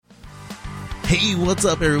Hey, what's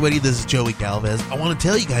up, everybody? This is Joey Galvez. I want to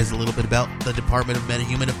tell you guys a little bit about the Department of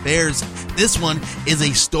Metahuman Affairs. This one is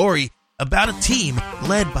a story about a team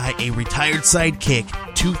led by a retired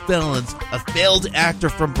sidekick, 2 felons, a failed actor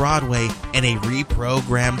from Broadway, and a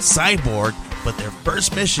reprogrammed cyborg. But their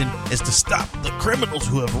first mission is to stop the criminals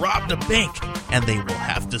who have robbed a bank, and they will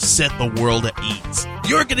have to set the world at ease.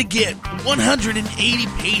 You're going to get 180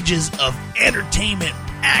 pages of entertainment,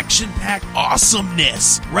 action-packed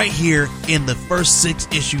awesomeness right here in the first 6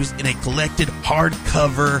 issues in a collected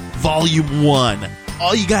hardcover volume 1.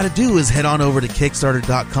 All you got to do is head on over to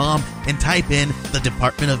Kickstarter.com and type in the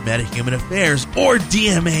Department of Metahuman Affairs or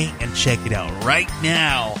DMA and check it out right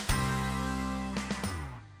now.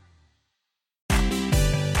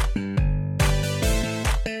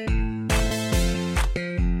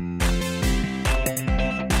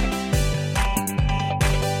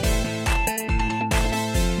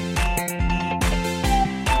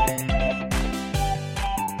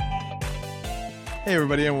 Hey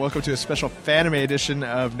everybody, and welcome to a special Fanime edition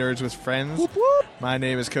of Nerds with Friends. Whoop, whoop. My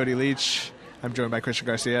name is Cody Leach. I'm joined by Christian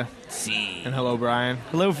Garcia. See. And hello, Brian.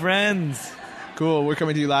 Hello, friends. Cool. We're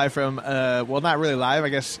coming to you live from, well, not really live, I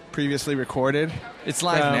guess previously recorded. It's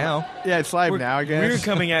live now. Yeah, it's live now, I guess. We're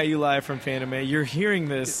coming at you live from Fanime. You're hearing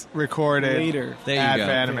this recorded later. There you at go.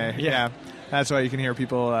 Fanime. Yeah. That's why you can hear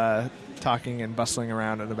people talking and bustling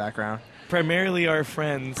around in the background. Primarily our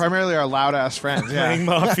friends. Primarily our loud-ass friends. Yeah. Playing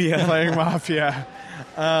Mafia. Playing Mafia.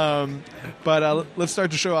 But let's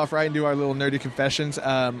start the show off right and do our little nerdy confessions.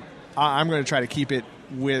 I'm going to try to keep it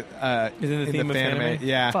with Isn't the theme of Fanime. Fanime?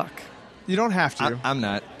 Yeah. Fuck. You don't have to. I'm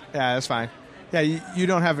not. Yeah, that's fine. Yeah, you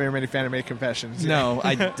don't have very many Fanime confessions. No,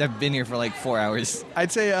 I've been here for like 4 hours.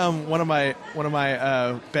 I'd say one of my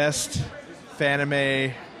best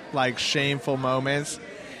Fanime like shameful moments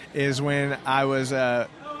is when I was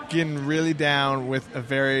getting really down with a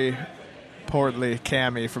very portly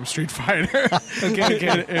Cammy from Street Fighter.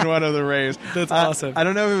 Okay. in one of the raves. That's awesome. I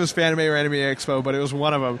don't know if it was Fanime or Anime Expo, but it was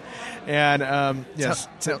one of them. And yes,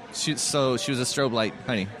 She was a strobe light,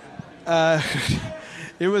 honey.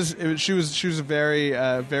 she was a very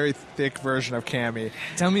very thick version of Cammy.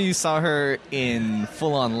 Tell me you saw her in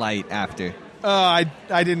full-on light after. I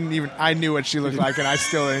didn't even. I knew what she looked like, and I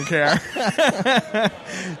still didn't care.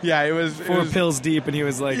 Yeah, it was 4 pills deep, and he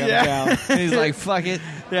was like, I'm Yeah. down. He's like, fuck it.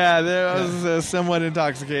 Yeah, there was somewhat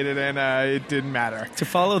intoxicated, and it didn't matter. To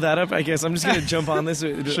follow that up, I guess I'm just going to jump on this.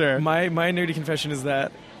 Sure. My nerdy confession is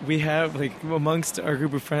that we have, like, amongst our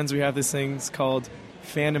group of friends, we have this thing called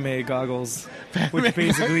Fanime goggles, which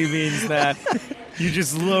basically means that you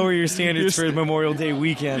just lower your standards for Memorial Day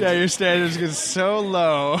weekend. Yeah, your standards get so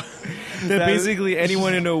low That basically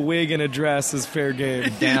anyone in a wig and a dress is fair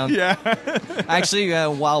game. Down. Yeah, Actually,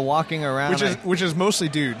 while walking around... which is mostly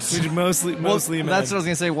dudes. Which mostly men. that's what I was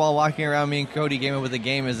going to say. While walking around, me and Cody came up with a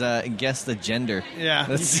game is guess the gender. Yeah,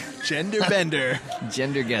 That's gender bender.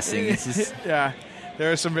 gender guessing. It's just, Yeah,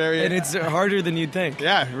 there are some very And it's harder than you'd think.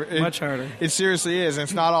 yeah, Much harder. It seriously is. And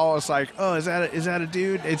it's not always like, oh, is that a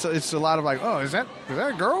dude? It's a lot of like, oh, is that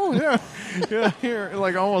a girl? Yeah, yeah, you're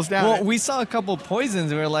like almost down. well, we saw a couple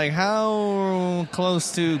poisons, and we were like, how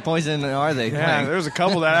close to poison are they? yeah, Like, there was a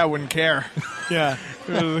couple that I wouldn't care. Yeah.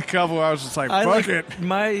 There was a couple where I was just like, I fuck like it.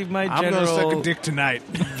 my I'm gonna suck general a dick tonight.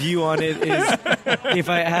 view on it is if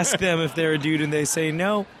I ask them if they're a dude and they say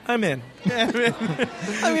no, I'm in. I'm going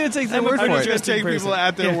to take their I'm a word I'm for just it. gonna take person. people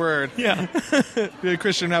at their Yeah. word. Yeah. Yeah,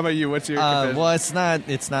 Christian, how about you? What's your confession? Well, it's not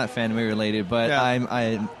Fanime related, but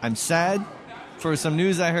Yeah. I'm sad for some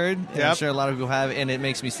news I heard. And I'm Yep. sure a lot of people have, and it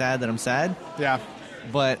makes me sad that I'm sad. Yeah,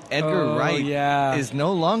 But Edgar Oh, Wright yeah. is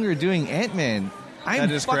no longer doing Ant-Man. I'm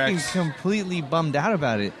That is fucking correct. completely bummed out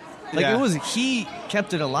about it. Like Yeah. he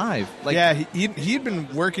kept it alive. Like yeah, he'd been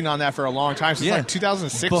working on that for a long time, since Yeah. like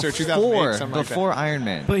 2006 or 2008, something like that. before Iron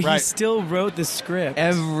Man. But he Right. still wrote the script.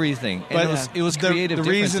 Everything. And But it was creative the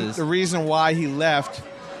differences. reason why he left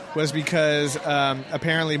was because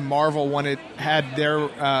apparently Marvel had their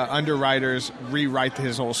underwriters rewrite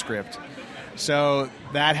his whole script. So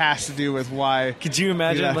that has to do with why. Could you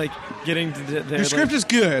imagine, Yeah. like, getting to their The script is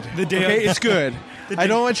good. the day okay, of- it's good. I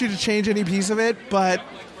don't want you to change any piece of it, but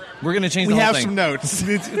We're going to change we the whole have thing. some notes.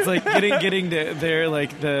 it's like getting to their,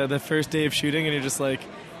 like, the first day of shooting, and you're just like,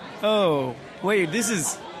 oh, wait, this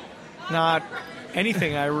is not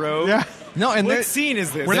anything I wrote. Yeah, No, and What scene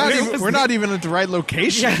is this? we're not even at the right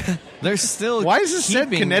location. Yeah. they're still Why is this set in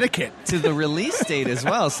keeping Connecticut? to the release date as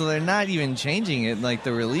well, so they're not even changing it like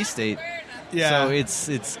the release date. Yeah. So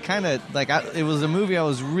it's kind of like it was a movie I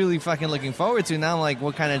was really fucking looking forward to. Now I'm like,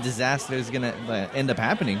 what kind of disaster is going to end up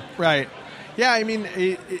happening? Right. Yeah, I mean,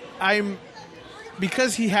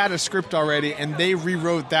 because he had a script already and they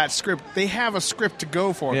rewrote that script, they have a script to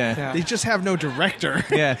go for. Yeah. They just have no director.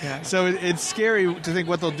 Yeah. So it's scary to think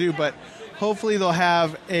what they'll do, but hopefully they'll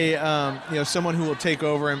have a someone who will take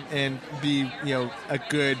over and be a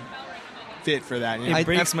good fit for that. It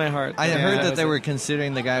breaks my heart. I Yeah. heard that they were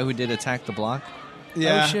considering the guy who did Attack the Block.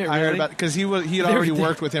 Yeah, Oh, shit, I heard really? about because he had already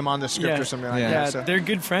worked with him on the script or something like Yeah. that. Yeah, So. they're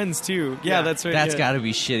good friends too. Yeah. Yeah, that's right. That's yeah. got to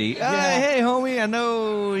be shitty. Yeah. Hey, homie, I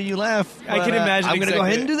know you left. I can imagine. I'm gonna go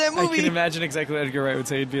ahead and do that I movie. can imagine exactly what Edgar Wright would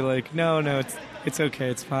say. He'd be like, "No, it's okay.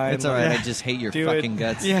 It's fine. It's all right. Like, I just hate your do fucking it."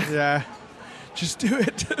 guts. Yeah. Yeah, just do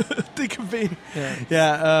it. Think of me.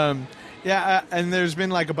 Yeah. And there's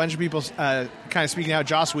been like a bunch of people kind of speaking out.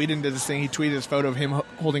 Joss Whedon did this thing. He tweeted this photo of him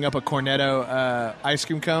holding up a Cornetto ice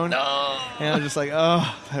cream cone. No. And I'm just like,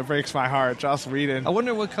 oh, that breaks my heart. Joss Whedon. I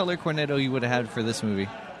wonder what color Cornetto you would have had for this movie.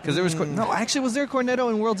 Because there was no, actually, was there Cornetto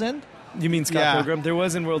in World's End? You mean Scott Yeah. Pilgrim? There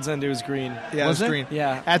was in World's End. It was green. Yeah, Was it was it? green.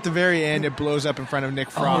 Yeah. At the very end, it blows up in front of Nick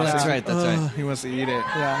Frost. Oh, that's He's right. That's like, right. He wants to eat it.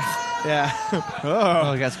 Yeah. Yeah.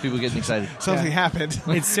 Oh, I got some people getting excited. Something happened.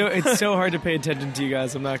 It's so hard to pay attention to you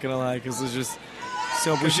guys. I'm not gonna lie, because it's just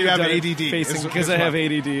so. Because you have ADD. Because I have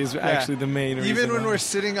ADD is actually the main reason. Even when why. we're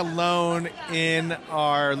sitting alone in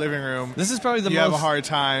our living room, This is probably the you most have a hard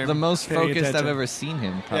time. the most Paying focused I've attention. ever seen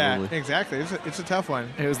him. yeah, Probably. exactly. It's a tough one.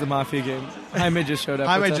 It was the Mafia game. Jaime just showed up.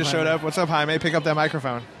 Jaime What's up, just showed Jaime? up. What's up, Jaime? Pick up that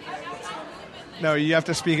microphone. No, you have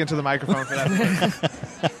to speak into the microphone for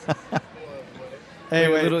that. Hey,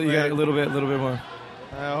 Wait, wait, you got a little bit more.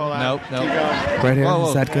 hold on. Nope, nope. Keep going. Right here. Whoa, whoa.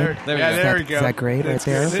 Is that good? There we yeah, go. there we go. Is that great right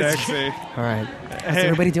there? Sexy. All right. What's Hey.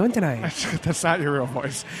 everybody doing tonight? That's not your real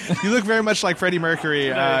voice. You look very much like Freddie Mercury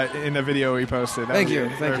in the video we posted. That Thank was you.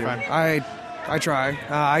 very Thank you. fun. I try.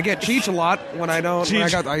 I get Cheech a lot when I don't. When I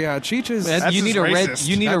Cheech. got Cheech is. That's You need just a red. racist.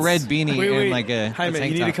 You need a That's- red beanie Wait, and like a Jaime,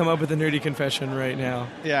 tank you need to top. come up with a nerdy confession right now.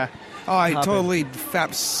 Yeah. Oh, I Hop totally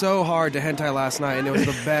fapped so hard to hentai last night, and it was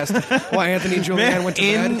the best. While Anthony and Julianne went to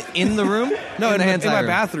bed. in the room. No, in the my hentai room?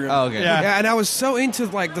 bathroom. Oh, okay. Yeah. Yeah, and I was so into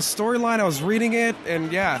like the storyline. I was reading it,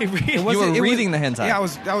 and yeah, You it were wasn't- it was- reading the hentai? Yeah,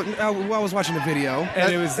 I was watching the video,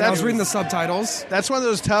 And it was- I was reading the subtitles. That's one of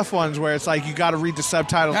those tough ones where it's like you got to read the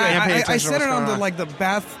subtitles and pay I attention to set what's it on going the like the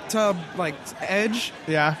bathtub like edge,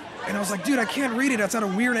 Yeah. and I was like, dude, I can't read it. It's at a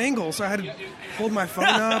weird angle, so I had to hold my phone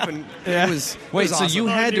up, and Yeah. it was. Wait, it was so awesome. you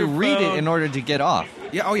had to your read phone. it in order to get off?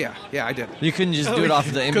 Yeah. Oh yeah. Yeah, I did. You couldn't just do it off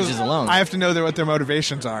of the images alone. I have to know what their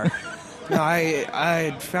motivations are. No,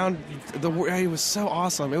 I found it was so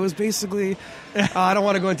awesome. It was basically. I don't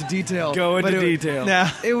want to go into detail. Go but into it- detail. Now,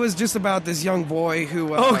 It was just about this young boy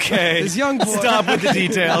who. Okay. This young boy. Stop with the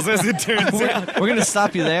details, as it turns out. We're gonna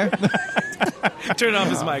stop you there. Turn off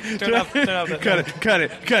his mic. Turn off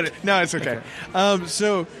the cut it. No, it's okay.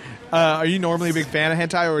 Are you normally a big fan of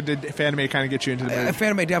hentai, or did Fanime kind of get you into the movie?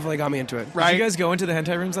 Fanime definitely got me into it. Right. Did you guys go into the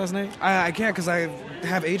hentai rooms last night? I can't because I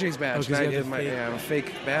have AJ's badge. Oh, 'cause you have the my fake- yeah, a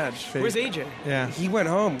fake badge. Where's AJ? Yeah. He went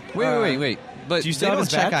home. Wait. But Do you they still have don't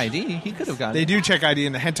his check badge? ID. He could have gotten They it. do check ID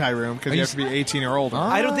in the hentai room because Are you you have to be 18 or older.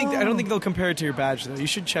 I don't think they'll compare it to your badge though. You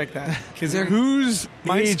should check that because Who's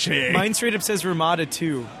mine AJ? straight up says Ramada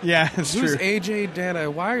 2. Yeah, it's Who's true. AJ Dana?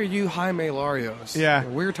 Why are you Jaime Larios? Yeah.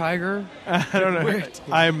 We're Tiger. I don't know.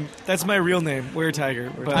 I'm That's my real name. We're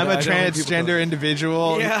Tiger. But I'm I a don't want people to- transgender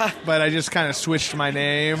individual. Yeah. But I just kind of switched my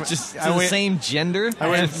name. Just I the went, same gender. I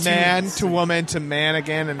went have man two- to woman to man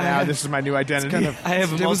again, and now have- this is my new identity. I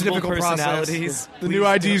have It was a multiple difficult process. personalities. The new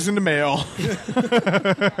ID's in the mail.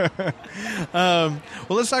 Well,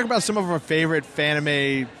 let's talk about some of our favorite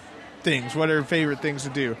Fanime things. What are our favorite things to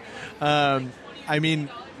do? I mean,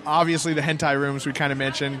 obviously the hentai rooms we kind of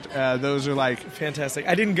mentioned. Those are like Fantastic.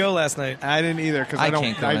 I didn't go last night. I didn't either because I I don't.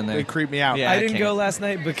 can't go in there. They creep me out. Yeah. I I didn't can't. go last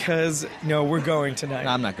night because we're going tonight.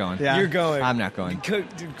 I'm not going. Yeah. You're going. I'm not going.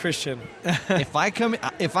 Christian. If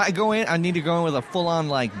I go in, I need to go in with a full on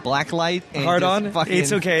like black light. And Hard just on. fucking-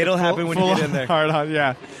 It's okay. It'll happen when you Full get in there. hard on.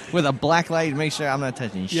 Yeah. with a black light. Make sure I'm not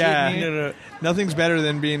touching shit. Yeah. in here. No. Nothing's better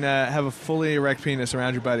than being have a fully erect penis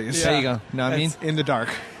around your buddies. There you go. Know what I mean? In the dark.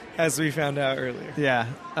 As we found out earlier Yeah.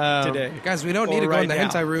 today. Guys, we don't Or need to go right in the now.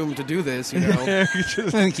 hentai room to do this. You know,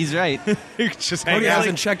 He's right. just Cody hang out.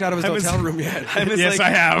 hasn't checked out of his I was- hotel room yet. I was Yes, like, I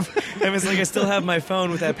have. I was like, I still have my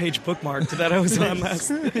phone with that page bookmarked that I was on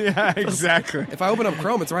last. Yeah, exactly. If I open up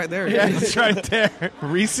Chrome, it's right there. Yeah, it's right there.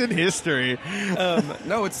 Recent history.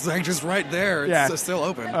 No, it's like just right there. It's Yeah. still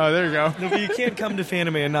open. Oh, there you go. No, but you can't come to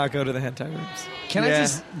Fanime and not go to the hentai rooms. Can I Yeah.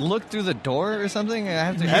 just look through the door or something? I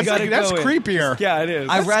have to. That's, gotta that's go in. creepier. Yeah, it is.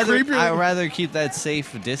 I'd rather keep that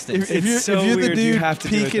safe distance. If you're, It's so if you're the weird, you dude have to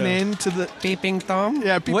do it, peeking though. into the Peeping Tom.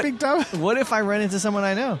 peeping Tom. What if I run into someone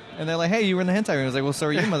I know and they're like, "Hey, you were in the hentai room"? I was like, "Well, so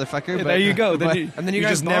are you, motherfucker." Yeah, But there you go. but- And then you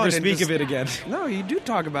guys just never bond and speak just- of it again. No, you do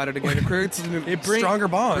talk about it again. It creates a It stronger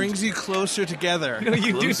bond. brings you closer together. No,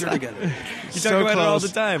 you do Closer talk together. You talk about it all the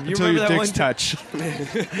time. You until remember your that dicks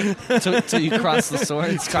one touch. till you cross the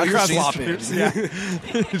swords.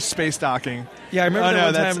 Space docking. Yeah, I remember Oh that no,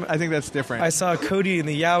 one that's. time I think that's different. I saw Cody in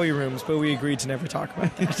the Yowie rooms, but we agreed to never talk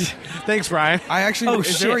about that. Thanks, Brian. I actually, Oh,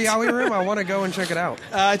 is there a shit. Yowie room? I want to go and check it out.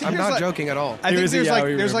 I think I'm there's not like- joking at all. I There think is a there's like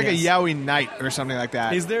Yowie there's room, like yes. a Yowie night or something like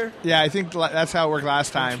that. Is there? Yeah, I think that's how it worked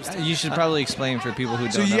last time. You should probably explain for people who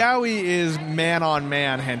So don't know. Yaoi is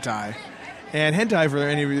man-on-man hentai, and hentai, for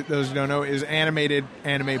any of those who don't know, is animated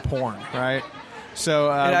anime porn, right?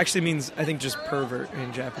 So It actually means, I think, just pervert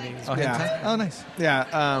in Japanese. Oh, Yeah. hentai? Oh, nice.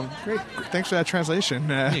 great. Thanks for that translation.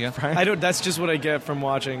 There you go. Brian. I don't. That's just what I get from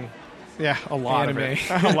watching. Yeah, a lot Anime. of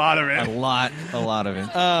it. A lot of A it. lot of it.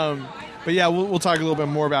 But yeah, we'll talk a little bit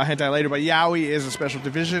more about hentai later. But Yaoi is a special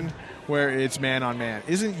division where it's man-on-man.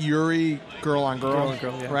 Isn't Yuri girl-on-girl?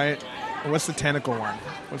 Girl-on-girl, yeah. Right? What's the tentacle one?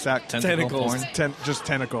 What's that? Tentacles. porn. Just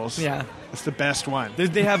tentacles. Yeah. It's the best one.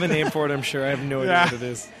 They have a name for it, I'm sure. I have no idea Yeah. what it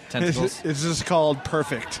is. Tentacles. It's just called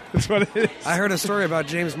Perfect. That's what it is. I heard a story about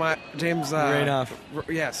James Rainoff.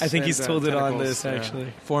 Yes. I think he's and, told it on tentacles, this, yeah.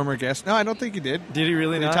 actually. Former guest. No, I don't think he did. Did he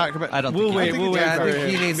really Did he not? talk about? I don't We'll think wait. think We'll he wait did. for I think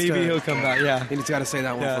he him. needs Maybe to- he'll come back. Yeah. He's got to say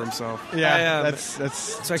that one Yeah. for himself. Yeah, I,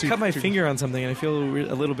 that's. So I cut my finger on something, and I feel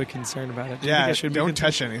a little bit concerned about it. Do you think Yeah, I should be don't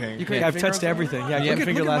concerned? touch anything. You cut Yeah, your I've finger touched on everything. Yeah, I cut Look my at,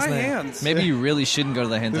 finger look at last my night. hands. Maybe you really shouldn't go to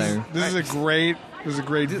the hentai room. This is a great. This is a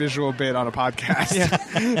great visual bit on a podcast.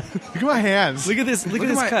 Yeah. Look at my hands. Look at this. Look, Look at at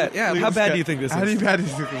this my- cut. yeah, look How at bad this do you guy. think this How is? bad do you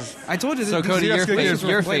think this is? I told you. So, this Cody, is your places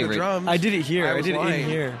favorite- were playing the your drums. I did it here. I was did it lying. in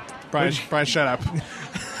here. Brian, shut up.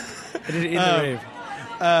 I did it in the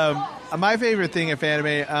rave. My favorite thing at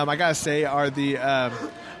Fanime, I gotta say, are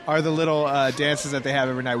the little dances that they have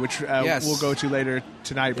every night, which Yes. we'll go to later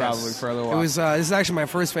tonight, probably Yes. for a little It while. was. This is actually my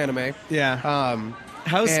first Fanime. Yeah.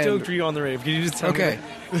 How and- stoked were you on the rave? Can you just tell Okay.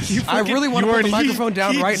 me? I really want to put the he- microphone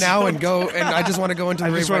down he right now and jumped. go, and I just want to go into the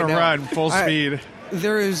I rave just right want to now. run full I- speed.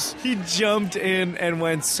 There is. He jumped in and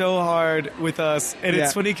went so hard with us, and Yeah.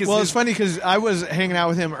 it's funny because it's funny because I was hanging out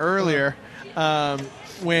with him earlier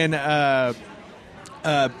when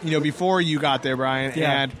before you got there, Brian,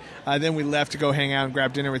 Yeah. and then we left to go hang out and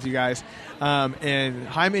grab dinner with you guys. And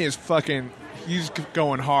Jaime is he's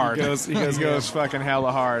going hard. He goes fucking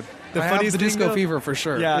hella hard. The I have funniest the thing, disco though- fever for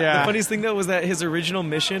sure. Yeah, Yeah. The funniest thing though was that his original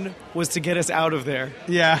mission was to get us out of there,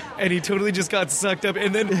 Yeah. and he totally just got sucked up.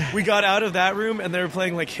 And then we got out of that room, and they were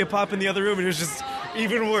playing like hip hop in the other room, and it was just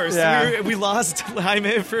even worse. Yeah. We lost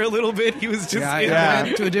Jaime for a little bit. He was just Yeah, in Yeah. I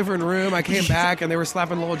went to a different room. I came back and they were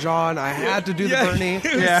slapping Lil Jon. I had to do Yeah. the Bernie.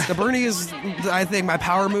 Yeah. The Bernie is, I think, my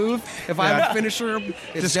power move. If I have a finisher,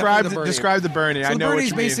 it's Describe definitely the Bernie. describe the Bernie. So I the know Bernie what is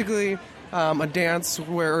you mean. basically a dance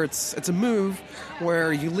where it's a move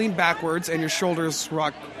where you lean backwards and your shoulders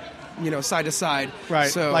rock, side to side. Right,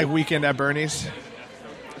 So like Weekend at Bernie's.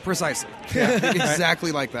 precisely. Yeah,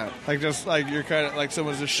 exactly like that. Like just like you're kind of like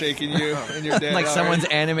someone's just shaking you and you're dead. Like someone's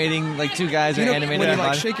animating, like two guys are You know, animating when you their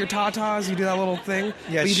like body. shake your tatas, you do that little thing.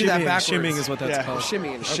 Yeah, but you do that backwards. shimming is what that's Yeah. called.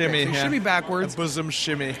 Shimmying. Okay, Shimmy, so you yeah. shimmy backwards. a bosom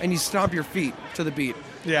shimmy. And you stomp your feet to the beat.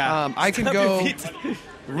 Yeah. I can Stomp go your feet.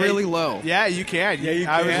 really low. Yeah, you can. Yeah, you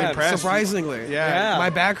I was can. impressed. Surprisingly. Yeah. My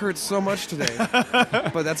back hurts so much today.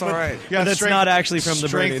 But that's all right. Yeah, That's not actually from the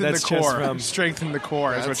Bernie. strengthen That's the just core. from- Strengthen the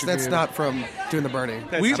core is what That's, you that's mean. not from doing the burning.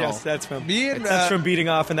 That's, We- that's from Me and, that's from beating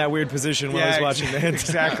off in that weird position while I was watching the hentai.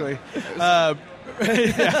 Exactly.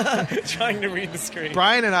 Trying to read the screen.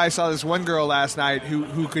 Brian and I saw this one girl last night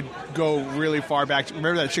who could go really far back.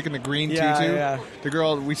 Remember that chick in the green Yeah, tutu? yeah. The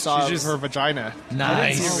girl we saw She's just- her vagina.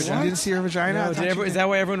 Nice. You didn't see her vagina? I No, thought did you is that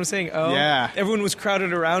why everyone was saying? Oh, Yeah. Everyone was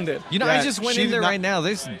crowded around it. You know, Yeah, I just went she in did there not- right now.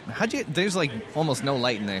 There's like almost no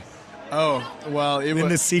light in there. Oh, well, it In was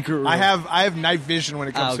the secret room. I have night vision when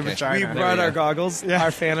it comes to okay. vagina. We There brought we our go. goggles, Yeah. our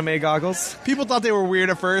Fanime goggles. People thought they were weird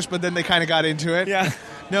at first, but then they kind of got into it. Yeah.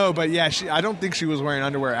 No, but yeah, I don't think she was wearing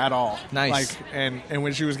underwear at all. Nice. Like, and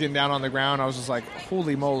when she was getting down on the ground, I was just like,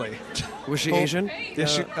 holy moly. Was she Asian?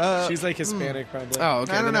 Yeah, She's like Hispanic, probably. Oh,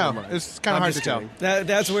 okay. I don't then know. never mind. It's kind of I'm hard to just tell. kidding.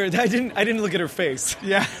 That's where I didn't look at her face.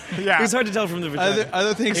 Yeah, yeah. It was hard to tell from the vagina.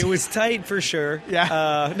 Other things. It was tight for sure.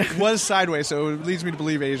 Yeah, it was sideways, so it leads me to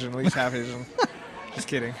believe Asian, at least half Asian. Just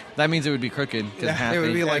kidding. That means it would be crooked. 'Cause Yeah, half It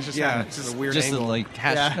would be Asian. like, just yeah, have- just a weird just angle. like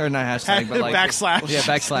hash Yeah. or not hashtag, but like Backslash. Yeah,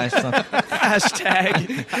 backslash. Something.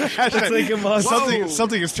 Hashtag. That's like a must.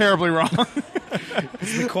 Something is terribly wrong.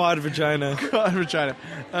 It's the quad vagina. Vagina.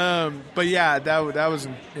 But yeah, that was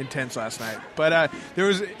intense last night. But it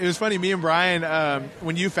was funny. Me and Brian,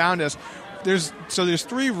 when you found us, there's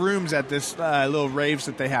 3 rooms at this little raves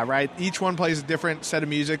that they have. Right, each one plays a different set of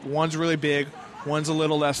music. One's really big. One's a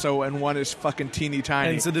little less so, and one is fucking teeny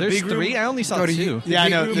tiny. And so the There's big room, 3? I only saw 2. Yeah, I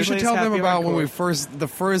know. You should tell them about when the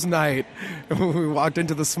first night when we walked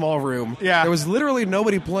into the small room. Yeah. There was literally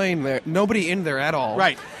nobody playing there, nobody in there at all.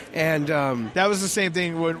 Right. And That was the same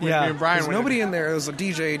thing when me and Brian there's went nobody in. in there. There was a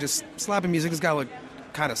DJ just slapping music. This guy looked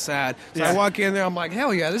kind of sad. So Yeah. I walk in there. I'm like,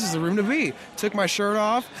 hell yeah, this is the room to be. Took my shirt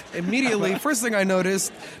off. Immediately, first thing I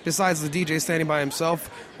noticed, besides the DJ standing by himself,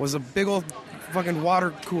 was a big old fucking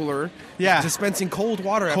water cooler. Yeah. Dispensing cold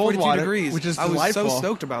water at Cold 42 water, drig, which is I was delightful. so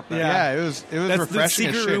stoked about that. Yeah, it was That's refreshing. the as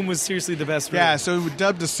secret shit. room was seriously the best room. Yeah, so we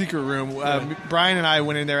dubbed the secret room. Brian and I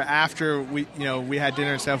went in there after we had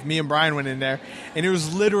dinner and stuff. Me and Brian went in there, and it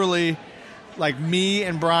was literally like me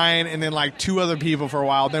and Brian, and then like 2 other people for a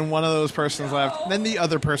while. Then one of those persons left. Then the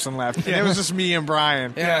other person left, and it was just me and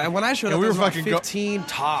Brian. Yeah, and when I showed Yeah, up, we there were was about fucking go- 15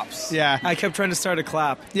 tops. Yeah, I kept trying to start a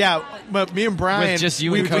clap. yeah, but me and Brian, With just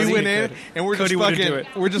you we, and Cody? we went in Cody. and we're Cody just wouldn't do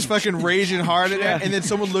fucking, it. we're just fucking raging hard at Yeah. it, and then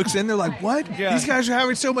someone looks in, they're like, "What? Yeah. These guys are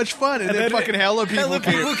having so much fun!" And then then fucking hella people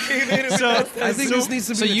came. came in. So I think this needs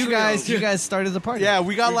to be So the you trio. guys started the party. yeah,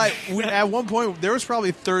 we got like at one point there was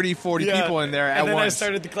probably 30, 40 people in there at and then once. I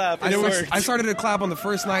started to clap. I, It started, worked. I started to clap on the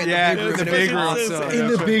first night. Yeah, in the big room. the and it big was room. awesome. In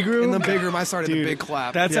the big room? In the big room, I started Dude, the big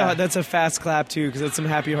clap. That's Yeah. that's a fast clap too, because that's some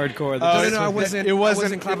happy hardcore. Oh, no, I wasn't. it I wasn't-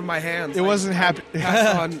 wasn't clapping my hands. It wasn't happy.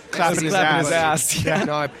 Passed on Clapping his clapping his ass. ass. Yeah.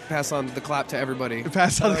 No, I passed on the clap to everybody.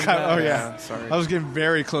 Pass on the oh yeah. Yeah, sorry. I was getting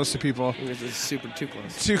very close to people. It was just super too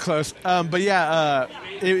close. Too close. But yeah,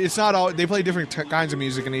 it's not all. They play different kinds of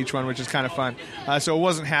music in each one, which is kind of fun. So it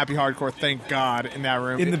wasn't happy hardcore, thank God, in that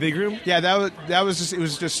room. In the big room? Yeah, that was just, it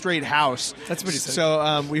was just straight house. That's pretty sick.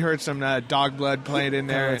 So we heard some Dog Blood played in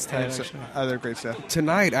there, that's tight, and some actually. other great stuff.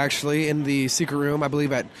 Tonight, actually, in the secret room, I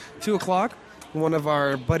believe at 2:00, one of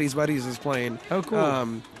our buddies is playing. Oh, cool. Our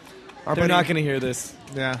They're buddy, not going to hear this.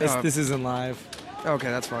 Yeah, This isn't live. Okay,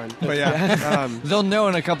 that's fine. but yeah, They'll know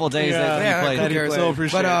in a couple of days that Yeah, you played. who That he cares? played. So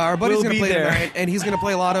appreciate But it. our buddy's We'll gonna be play there. tonight, and he's gonna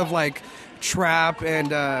play a lot of like trap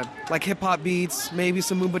and like hip hop beats, maybe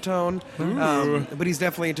some Moombahton. But he's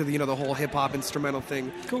definitely into the whole hip hop instrumental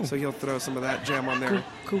thing. Cool. So he'll throw some of that jam on there.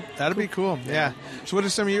 Cool. that'd be cool. Yeah. So what are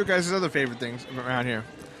some of your guys' other favorite things around here?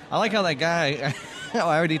 I like how that guy. I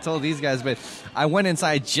already told these guys, but I went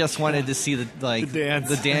inside just wanted to see the dance.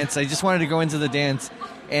 The dance. I just wanted to go into the dance,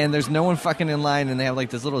 and there's no one fucking in line, and they have like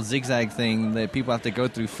this little zigzag thing that people have to go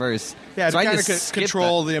through first. Yeah, so to I kind of just skipped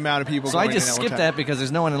control that. the amount of people. So I going just in at one skipped time. that because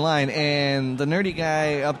there's no one in line, and the nerdy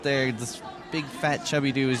guy up there, this big fat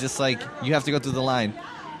chubby dude, is just like, you have to go through the line.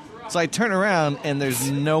 So I turn around and there's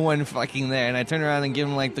no one fucking there, and I turn around and give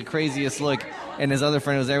him like the craziest look, and his other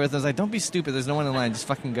friend was there with him. I was like, "Don't be stupid. There's no one in line. Just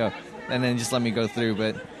fucking go," and then just let me go through.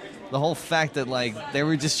 But the whole fact that like they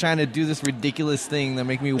were just trying to do this ridiculous thing that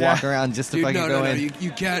make me walk around just to Dude, fucking no, go no, no. in.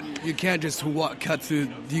 You can't just cut through.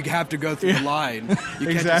 You have to go through the line. You can't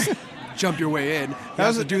Exactly. just jump your way in. You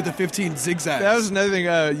have to do the 15 zigzags. That was another thing.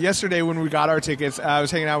 Yesterday when we got our tickets, I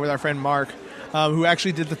was hanging out with our friend Mark, who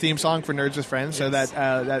actually did the theme song for Nerds with Friends. So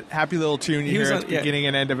that happy little tune you He was hear on- at the yeah. beginning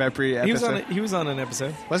and end of every episode. He was on an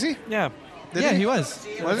episode. Was he? Yeah. Did Yeah, he was.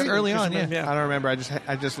 Was he? Early on, yeah. Yeah. I don't remember. I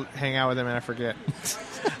just hang out with him and I forget.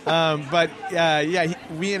 But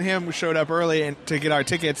we and him showed up early to get our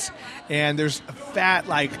tickets, and there's a fat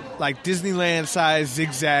like Disneyland size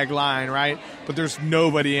zigzag line, right? But there's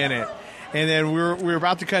nobody in it. And then we were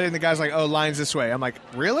about to cut in. The guy's like, "Oh, line's this way." I'm like,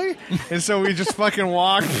 "Really?" And so we just fucking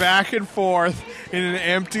walked back and forth in an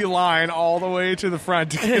empty line all the way to the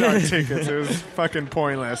front to get our tickets. It was fucking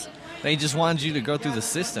pointless. They just wanted you to go through the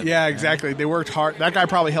system. Yeah, exactly. They worked hard. That guy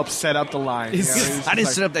probably helped set up the line. You know? He's just I didn't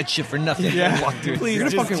like- set up that shit for nothing. Yeah. I walked through it. Please. You're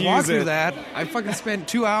gonna Just fucking use walk through it. that. I fucking spent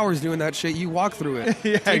 2 hours doing that shit. You walk through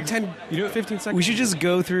it. Take 10, 15 seconds. We should just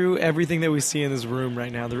go through everything that we see in this room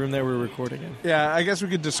right now, the room that we're recording in. Yeah, I guess we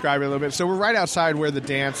could describe it a little bit. So we're right outside where the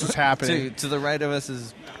dance is happening. To the right of us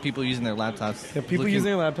is people using their laptops. Yeah, people Looking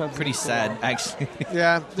using their laptops. Pretty sad, actually.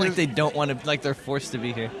 Yeah, Like they don't want to, like they're forced to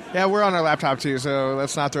be here. yeah, we're on our laptop too, so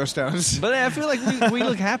let's not throw stones. But I feel like we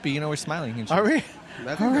look happy. We're smiling. And shit. Are we?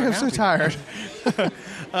 I think Are we? they're I'm so happy. tired.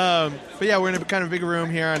 But yeah, we're in a kind of big room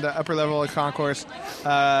here on the upper level of Concourse.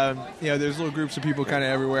 There's little groups of people kind of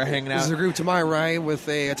everywhere hanging There's out. a group to my right with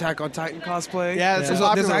a Attack on Titan cosplay. Yeah, it's a There's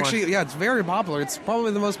popular one. actually, it's very popular. It's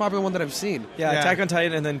probably the most popular one that I've seen. Yeah, Yeah. Attack on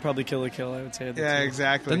Titan and then probably Kill la Kill, I would say. Yeah,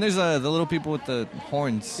 exactly. Then there's the little people with the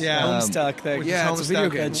horns. Yeah. Homestuck. That, Yeah, it's a video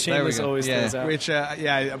Homestuck. game. that There we Seamus go. always Yeah. throws out. Which,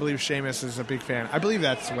 I believe Seamus is a big fan. I believe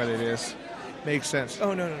that's what it is. makes sense.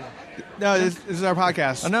 Oh no. No, this is our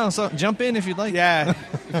podcast. Oh, no, so jump in if you'd like. Yeah,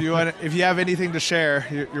 if you have anything to share,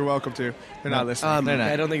 you're welcome to. They're not listening. They're not.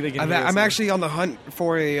 I don't think they can. I'm actually on the hunt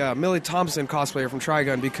for a Millie Thompson cosplayer from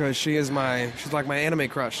Trigun because she's like my anime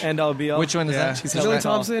crush. And I'll be. Which one is that? She's Millie hella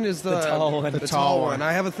tall. Thompson is the tall one. The tall one.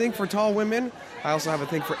 I have a thing for tall women. I also have a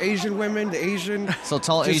thing for Asian women. The Asian. So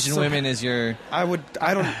tall Just Asian so- women is your... I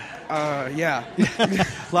don't. Yeah.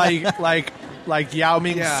 like Yao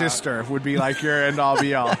Ming's Yeah. sister would be like your end all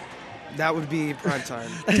be all. That would be prime time.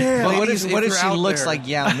 But what Ladies, if you're she out looks there. like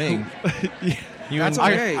Yao Ming? That's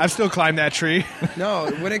okay. I've still climbed that tree.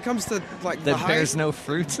 No, when it comes to like the That bears height, no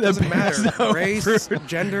fruit? doesn't matter. no Race,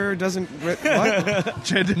 gender doesn't. What?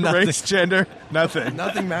 Gender, Nothing. race, gender, nothing.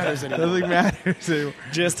 Nothing matters anymore. Nothing matters. anymore.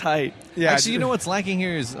 Just height. Yeah, Actually, you know what's lacking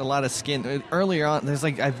here is a lot of skin. Earlier on, there's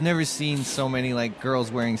like I've never seen so many like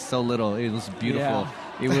girls wearing so little. It was beautiful. Yeah.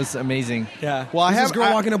 It was amazing. Yeah. Well, I There's have this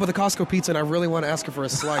girl walking up with a Costco pizza, and I really want to ask her for a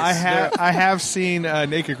slice. I have seen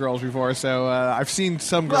naked girls before, so I've seen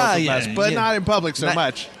some girls Well, with yeah, less, but yeah. not in public so Not-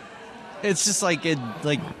 much. It's just like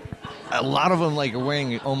a lot of them like are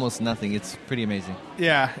wearing almost nothing. It's pretty amazing.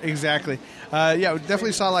 Yeah, exactly. Yeah, we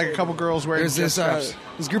definitely saw like a couple girls wearing There's just this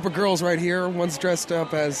this group of girls right here. One's dressed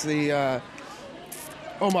up as the.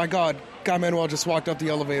 Oh my God! Guy Manuel just walked up the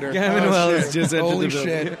elevator. Guy Manuel shit. has just entered Holy the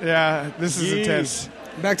building. shit! Yeah, this is Yeesh. intense.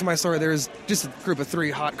 Back to my story. There's just a group of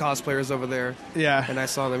 3 hot cosplayers over there, Yeah. and I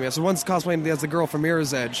saw them. Yeah, so one's cosplaying as the girl from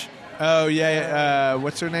Mirror's Edge, Oh yeah.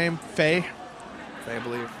 What's her name? Faye. I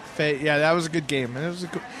believe. Faye. Yeah, that was a good game. It was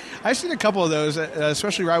I've seen a couple of those,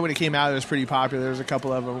 especially right when it came out. It was pretty popular. There was a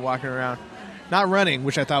couple of them walking around, not running,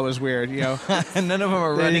 which I thought was weird. You know, And none of them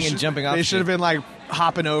are running and jumping off. They should have shit. been like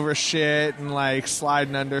hopping over shit and like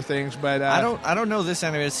sliding under things. But I don't know this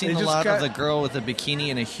anime. I've seen They a just lot got- of the girl with a bikini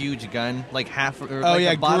and a huge gun, like half. Or Oh like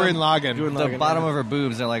yeah, the bottom, Gurren Lagann. Gurren The Lagann, bottom yeah. of her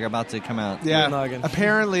boobs are like about to come out. Yeah, Gurren Lagann.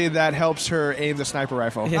 apparently that helps her aim the sniper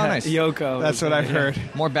rifle. Yeah, nice. Yoko. That's what I've heard.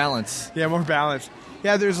 More balance. Yeah, more balance.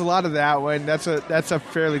 Yeah, there's a lot of that one. That's a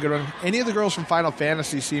fairly good one. Any of the girls from Final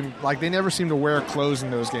Fantasy seem like they never seem to wear clothes in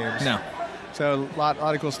those games. No, So a lot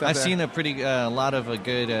of cool stuff. I've there. seen a pretty lot of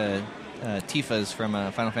good Tifas from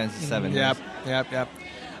Final Fantasy VII. Yep.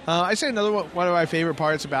 I say another one of my favorite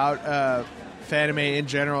parts about Fanime in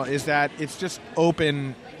general is that it's just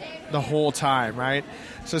open the whole time, right?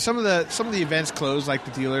 So some of the events close, like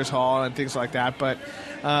the dealer's hall and things like that, but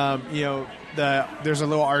you know. There's a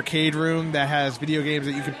little arcade room that has video games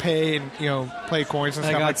that you could pay and play coins and I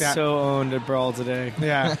stuff got like that. so owned at Brawl today.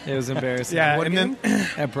 Yeah, It was embarrassing. yeah, What and then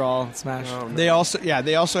At Brawl, Smash. they also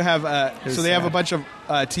have was so they have a sad. bunch of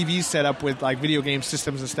TVs set up with like video game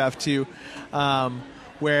systems and stuff too,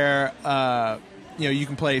 where you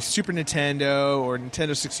can play Super Nintendo or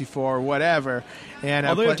Nintendo 64 or whatever. And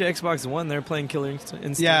All the way up to Xbox One, they're playing Killer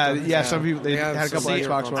Instinct. yeah, some people they Yeah, had a couple so of see,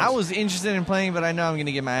 Xbox ones. I was interested in playing, but I know I'm going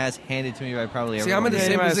to get my ass handed to me by probably See, everyone. I'm in the Yeah,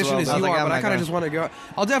 same you might as position well. as I was you like, are, I'm but I not kind gonna- of just want to go.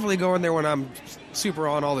 I'll definitely go in there when I'm super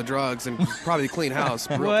on all the drugs and probably clean house.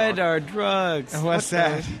 Real What talk. are drugs? What's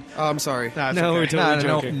that? Oh, I'm sorry. No, it's No, okay. we're totally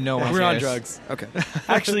No, joking. no one We're on cares. drugs. Okay.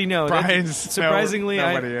 Actually, no. that- Brian's- surprisingly,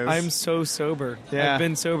 no, nobody is. I'm so sober. Yeah. I've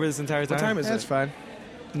been sober this entire time. What time is That's it? fine.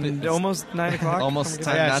 Almost 9 o'clock. Almost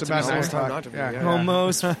time Yeah, not it's to be about sober. 9 Almost time o'clock. not to be, Yeah. yeah.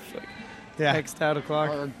 Almost Yeah. X'd out o'clock.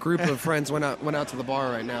 Our group of friends went out to the bar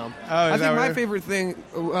right now. Oh, I is that think my what- favorite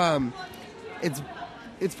thing,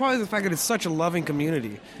 it's probably the fact that it's such a loving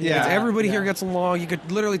community. Yeah. It's everybody here gets along. You could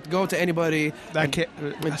literally go to anybody.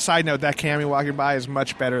 Side note: that Cammy walking by is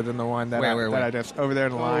much better than the one that Where? I just over there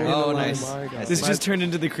in the line. Oh, nice. my God. This just turned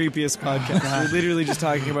into the creepiest podcast. We're literally just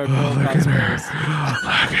talking about girl cosplayers.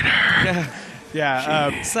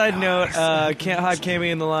 Yeah, Side note, hot Cammy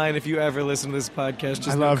in the line. If you ever listen to this podcast, just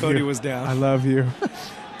I know love Cody you. was down. I love you.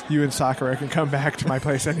 You and Sakura can come back to my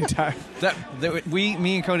place anytime.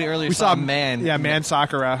 Me and Cody earlier We saw saw Man. Yeah, Man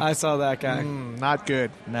Sakura. I saw that guy. Not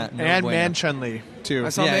good. Not- no and bueno. Man Chun-Li too. I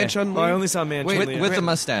saw Yeah. Man Chun Oh, I only saw Man Wait, Chun-Li. with the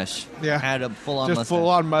mustache. Yeah. Had a full-on Just mustache. full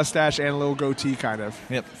on mustache and a little goatee, kind of.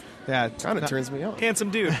 Yep. Yeah, Kind of turns me on.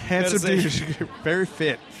 handsome dude. handsome Gotta say. dude, very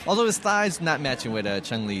fit. Although his thighs not matching with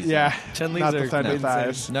Chun-Li's. Yeah, Chun-Li's not are the thunder insane.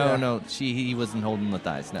 thighs. No, Yeah. no, he wasn't holding the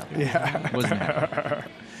thighs. No. Yeah. Wasn't happening.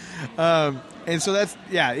 And so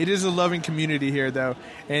it is a loving community here, though,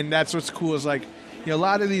 and that's what's cool is like, a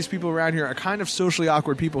lot of these people around here are kind of socially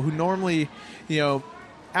awkward people who normally,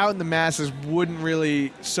 out in the masses wouldn't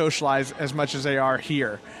really socialize as much as they are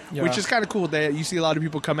here, Yeah. which is kind of cool. You see a lot of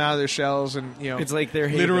people come out of their shells, and It's like they're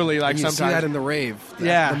literally like And you see that sometimes. in the rave.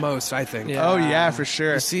 Yeah. The most, I think. Yeah. Oh yeah, for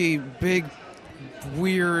sure. You see big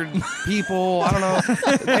weird people. I don't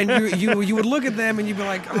know. And you would look at them and you'd be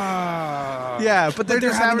like, Yeah, but they're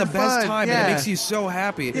just having the having best fun. time. Yeah. And it makes you so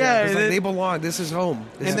happy. Yeah, It's and like it- they belong. This is home.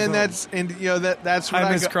 This And is then home. that's what I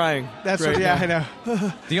I miss got- crying. That's right what, yeah, now. I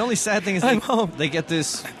know. The only sad thing is I'm home. they get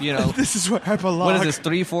this, This is where I belong. what is this,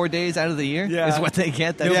 3-4 days out of the year? Yeah. Is what they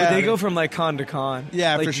get. No, That's Yeah. but they go from like con to con.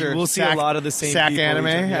 Yeah, like, for sure. We'll see SAC a lot of the same SAC people. anime,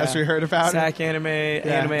 Yeah. as we heard about. SAC anime,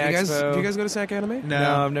 Anime do you Expo. guys go to SAC Anime?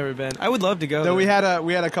 No, I've never been. I would love to go. No, though. we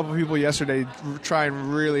had a couple people yesterday trying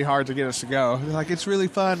really hard to get us to go. They're like, it's really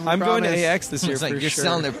fun. we I'm going to promise." AX this year It's like for you're sure.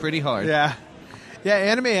 selling it pretty hard. Yeah. Yeah,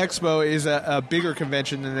 Anime Expo is a bigger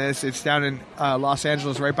convention than this. It's down in Los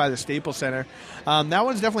Angeles, right by the Staples Center. That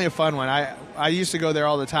one's definitely a fun one. I used to go there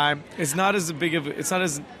all the time. It's not as big of. It's not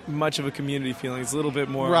as much of a community feeling. It's a little bit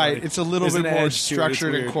more. Right, like, it's a little there's bit an more edge to it. It's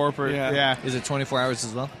structured and weird. corporate. Yeah. Is it 24 hours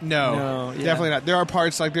as well? No, No, yeah. definitely not. There are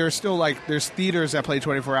parts like there's still like there's theaters that play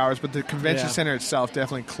 24 hours, but the convention Yeah. center itself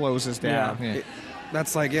definitely closes down. Yeah.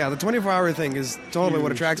 That's like, the 24-hour thing is totally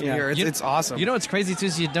what attracts me Yeah. here. It's awesome. You know what's crazy too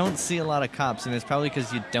is you don't see a lot of cops, and it's probably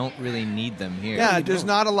because you don't really need them here. Yeah, there's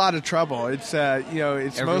not a lot of trouble. It's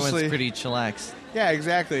it's Everyone's mostly pretty chillax. Yeah,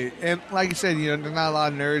 exactly. And like you said, there's not a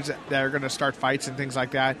lot of nerds that are going to start fights and things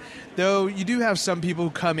like that. Though you do have some people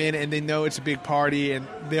who come in and they know it's a big party and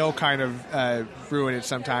they'll kind of ruin it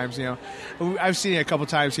sometimes. I've seen it a couple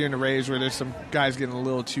times here in the raves where there's some guys getting a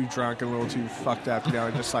little too drunk and a little too fucked up,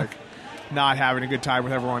 and just like not having a good time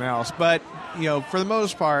with everyone else. But for the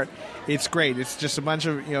most part, it's great. It's just a bunch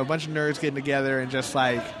of nerds getting together and just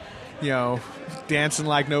like dancing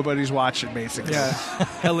like nobody's watching, basically. Yeah,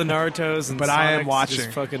 hella Naruto's and But I am Sonics watching.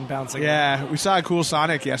 just fucking bouncing. Yeah, we saw a cool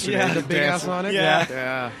Sonic yesterday. Yeah, the big ass Sonic? Yeah.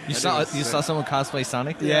 Yeah. You saw someone cosplay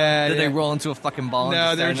Sonic? Yeah, Did yeah. they roll into a fucking ball?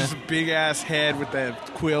 No, and they're stand just there? a big ass head with the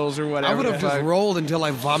quills or whatever. I would have the just fuck. rolled until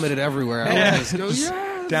I vomited everywhere. I Yeah. would just go,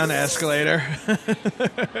 yes! down the escalator.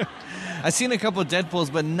 I've seen a couple of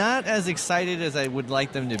Deadpools, but not as excited as I would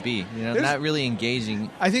like them to be. There's- Not really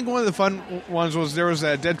engaging. I think one of the fun ones was there was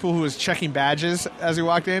a Deadpool who was checking badges as he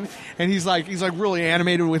walked in, and he's like really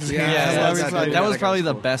animated with his Yeah, hands. yeah, and that's stuff. not He's good. like- That was that probably guy's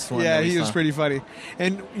the cool. best one. yeah, that we he was saw. pretty funny.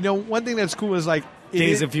 And one thing that's cool is like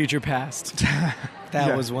Days of Future Past. That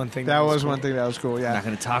Yeah. was one thing. That was cool. one thing that was cool. I'm Yeah. not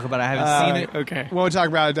going to talk about it. I haven't seen it. Okay. We won't talk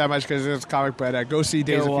about it that much because it's a comic, but go see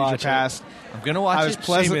Days Go of Future watch it. Past. I'm going to watch I was it.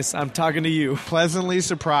 Seamus, I'm talking to you. Pleasantly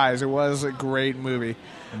surprised. It was a great movie.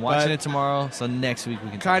 I'm watching but- it tomorrow, so next week we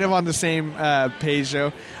can Kind of on the same page,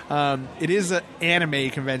 though. It is an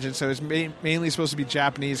anime convention, so it's mainly supposed to be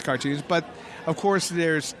Japanese cartoons. But of course,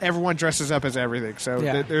 there's everyone dresses up as everything. So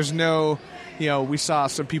Yeah. there's no, we saw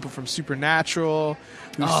some people from Supernatural.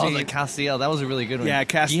 We've Oh, seen, the Castiel. That was a really good one. Yeah,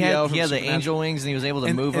 Castiel He had from the Supernatural. angel wings, and he was able to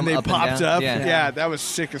and, move and them they up popped and down. up. Yeah. That was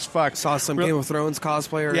sick as fuck. Saw some Real- Game of Thrones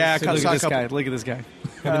cosplayers. Yeah, Look saw at a this couple- guy. Look at this guy.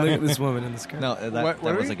 I mean, look at this woman in the skirt. No, that What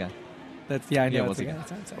are was we? a guy. That's I know. Yeah, it's what's a it guy. got?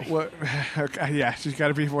 That's right. What? Okay, yeah, you got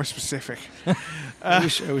to be more specific. I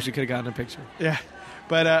wish we could have gotten a picture. Yeah,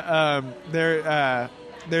 but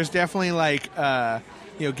there's definitely like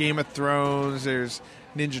Game of Thrones. There's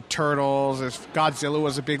Ninja Turtles. There's Godzilla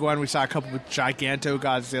was a big one. We saw a couple of Giganto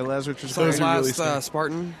Godzillas, which was So really last sick.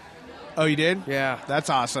 Spartan. Oh, you did? Yeah, That's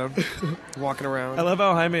awesome. walking around. I love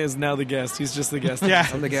how Jaime is now the guest. He's just the guest. Yeah.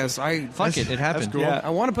 I'm the guest. Fuck it, it happened. cool. Yeah. I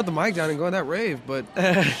want to put the mic down and go on that rave, but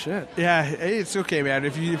shit. Yeah, hey, it's okay, man.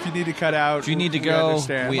 If you need to cut out, If you need to we go,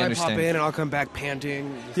 understand. we I might understand. pop in and I'll come back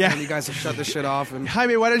panting. Yeah. And you guys will shut this shit off. And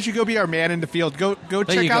Jaime, why don't you go be our man in the field? Go There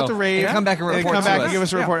check you out go. the rave. And come back and report come to back us. and give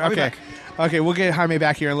us a Yeah, report. I'll be Okay, okay, we'll get Jaime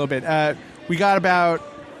back here in a little bit. We got about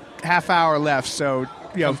half hour left, so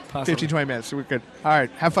Possibly. 15, 20 minutes, so we're good. All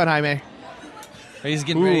right, have fun, Jaime. He's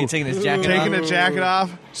getting ready, taking his jacket Taking off, the jacket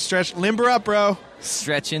off. Stretch, limber up, bro.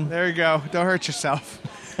 stretching. There you go. Don't hurt yourself.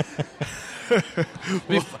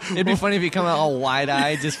 It'd be funny if you come out all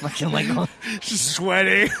wide-eyed, just fucking like... Just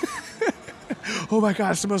sweating. Oh my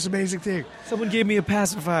god, it's the most amazing thing. Someone gave me a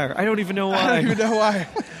pacifier. I don't even know I why. don't even know why.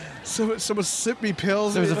 Someone slipped me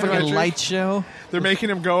pills. There was a in my fucking drink. light show. They're making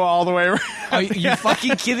him go all the way around. Are you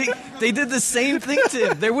fucking kidding? They did the same thing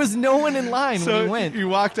to him. There was no one in line when So he went. you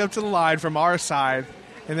walked up to the line from our side,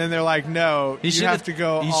 and then they're like, "No, you should have to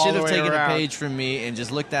go He all should the have way taken around." a page from me and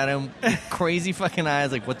just looked at him with crazy fucking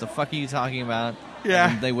eyes, like, "What the fuck are you talking about?"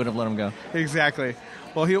 Yeah. And they would have let him go. Exactly.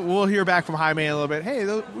 Well, we'll hear back from Jaime in a little bit. Hey,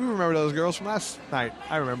 we remember those girls from last night.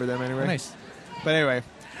 I remember them anyway. Nice. But anyway,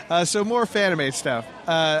 so more Fanime stuff.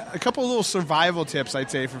 A couple of little survival tips,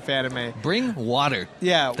 I'd say, for Fanime. Bring water.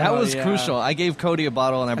 Yeah, That Oh, was yeah. crucial. I gave Cody a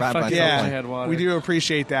bottle and I brought fucking- myself yeah, I one. had water. we do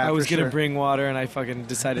appreciate that. I was for gonna sure. bring water and I fucking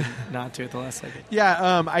decided not to at the last second.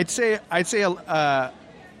 Yeah, I'd say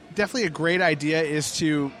definitely a great idea is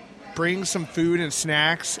to bring some food and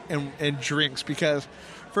snacks and drinks because,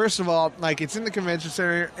 first of all, like it's in the convention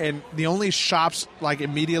center and the only shops like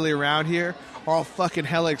immediately around here are all fucking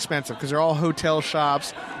hella expensive because they're all hotel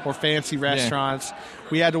shops or fancy restaurants.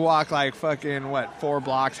 We had to walk like fucking 4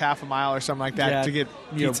 blocks, half a mile or something like that to get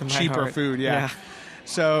Pizza Hut. cheaper food. Yeah.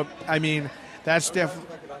 So I mean, that's definitely.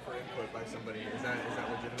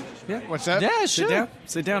 Yeah. What's that? Yeah, sure.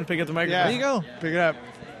 Sit down. Pick up the microphone. Yeah. There you go. Pick it up.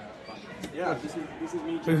 Yeah, this is me,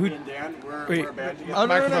 Wait, who- Jeremy, and Dan. We're wait. a band together. Oh, no,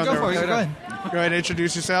 Microphone go there. for it. Go ahead. Go ahead and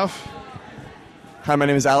introduce yourself. Hi, my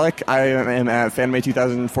name is Alec. I am at FanMay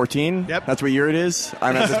 2014. Yep. That's what year it is.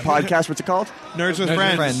 I'm at this podcast. What's it called? Nerds with Nerds with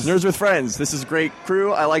Friends. Friends. Nerds with Friends. This is a great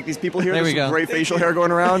crew. I like these people here. There There's we some go. great facial hair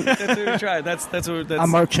going around. That's what we tried. That's what. That's,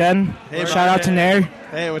 I'm Mark Chen. Hey, Shout out to Nair.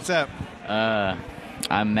 Hey, what's up?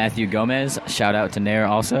 I'm Matthew Gomez. Shout out to Nair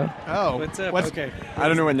also. Oh, What's up? Okay. I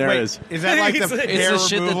don't know what Nair Wait, is. is that like the It's It's hair the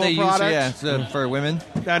shit that removal they use, product? for women.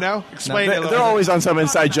 I know. Explain it. a They're little always on some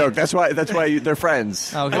inside joke. That's why they're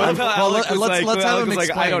friends. Oh, okay. I love how Alec was let's like, have Alec him was like,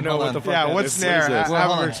 explain. I don't know Hold what on. the fuck. Yeah, that what's is. Nair? this? Have Well,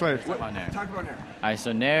 him hold explain. Talk about Nair. Alright,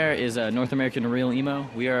 so Nair is a North American real emo.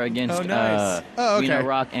 We are against Oh, nice. Oh, okay. Wiener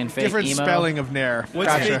Rock and fake Different emo. spelling of Nair. What's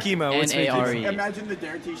Gotcha. fake emo? What's fake N-A-R-E. emo? Imagine the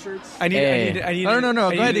Dare t-shirts. I need. No, I go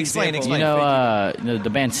ahead, need an explain, example. You know the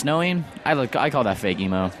band Snowing? I call that fake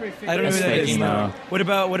emo. I don't know That's who that fake is. emo. What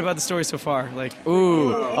about the story so far? Like,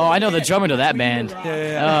 Ooh. Oh, I know the drummer to that band.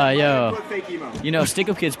 yeah. Yo. Fake emo. You know, Stick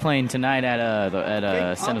Up Kid's playing tonight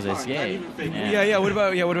at San Jose Skate. Yeah. What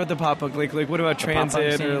about the pop punk? Like what about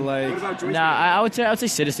Transit scene? or like? Nah, I would say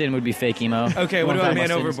Citizen would be fake emo. Okay, what about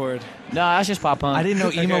Man Overboard? No, that's just pop punk. I didn't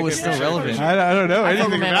know emo was okay, still relevant. I don't know I fuck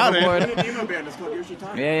anything with Man about it. Overboard. An emo band. It's called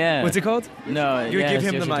Yoshitani. Yeah. What's it called? No, You yeah, give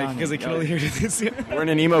him it's the mic Yoshitani. because I can only hear this. We're in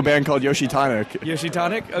an emo band called Yoshitonic.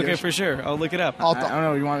 Yoshitonic? Okay, for sure. I'll look it up. I don't know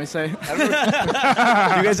what you want me to say. Do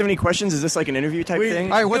you guys have any questions? Is this like an interview type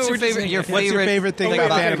thing? All right, what's No, your we're just favorite? saying- Your What's your favorite thing thing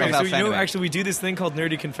about Okay, anime? so anime? actually we do this thing called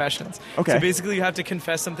Nerdy Confessions. Okay. So basically you have to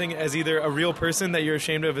confess something as either a real person that you're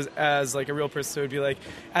ashamed of as like a real person. So it'd be like,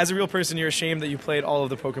 as a real person, you're ashamed that you played all of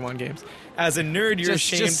the Pokemon games. As a nerd, you're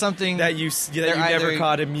Just ashamed something that you they're never either-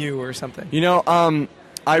 caught a Mew or something. You know,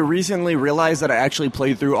 I recently realized that I actually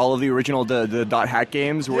played through all of the original the Dot Hack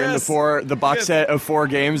games. We're in Yes. the box Yes. set of 4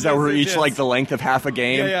 games that Yes, were yes, each yes. like the length of half a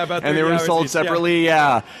game. Yeah, about and they 30 were hours sold each, yeah. separately.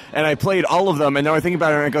 Yeah, and I played all of them. And now I think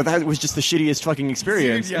about it, and I go, that was just the shittiest fucking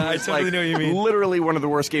experience. Dude, yeah, It was, I totally know what you mean. Literally one of the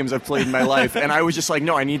worst games I've played in my life. And I was just like,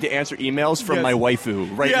 no, I need to answer emails from Yes. my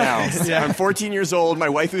waifu right Yes. now. I'm 14 years old. My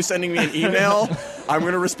waifu's sending me an email. I'm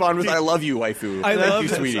going to respond with, "I love you, waifu." I Thank loved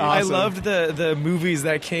you, sweetie. I loved the movies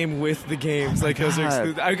that came with the games. Like those are God.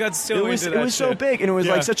 exclusive. I got so It was into that so shit. big, and it was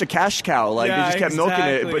Yeah. like such a cash cow. Like Yeah, they just kept milking it,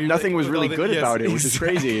 exactly. but nothing was With really all the- good yes, about it, which is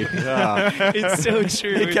crazy. Yeah. It's so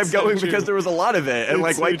true. It kept going because there was a lot of it, and It's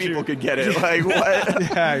like so white true. people could get it. Like what?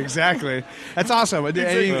 Yeah, exactly. That's awesome. Do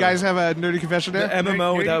any of you guys have a nerdy confession there?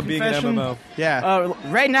 MMO without being an confession? MMO. Yeah.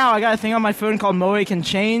 Right now, I got a thing on my phone called Moe Can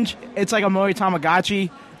Change. It's like a Moe Tamagotchi.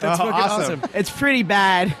 That's Oh, fucking awesome. awesome. It's pretty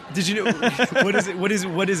bad. Did you know what is it?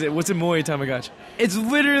 What is it? What's a Moe Tamagotchi? It's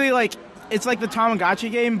literally like it's like the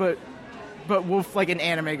Tamagotchi game, but with like an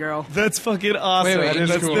anime girl. That's fucking awesome. Wait, is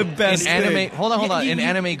That's cool. the best An anime. thing. Hold on. You- An you-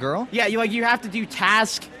 anime girl. Yeah, you have to do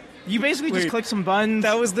tasks. You basically just Wait. click some buttons.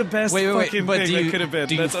 That was the best Wait. fucking But thing do you that could have been.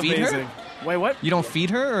 do you That's feed amazing. her? Wait, what? You don't feed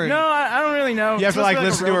her? Or? No, I don't really know. You have to It's like a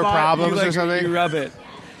listen to her robot. problems You, or like, something. you rub it.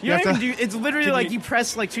 You You don't have even do. It's literally Can like you- you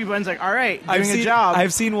press like 2 buttons. Like, all right, I've doing seen a job.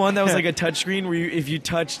 I've seen one that was like a touchscreen where if you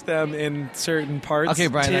touched them in certain parts. Okay,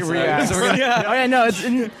 Brian, it that's reacts. enough. Yeah. Oh yeah, no, it's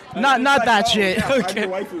not that shit. I'm your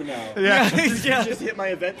waifu now. Yeah. Yeah. Just hit my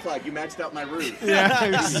event flag. You maxed out my route. Yeah,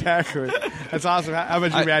 exactly. That's awesome. How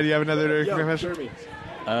about you, Matt? Do you have another nerdy confession?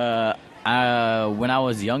 When I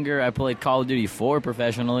was younger, I played Call of Duty 4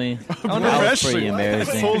 professionally. That was pretty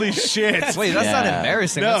embarrassing. Holy shit. Wait, that's not Yeah.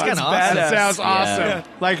 embarrassing. No, that's kind it's of awesome. That sounds Yeah.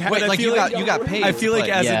 awesome. Like, Wait, I like feel you got paid. I feel to like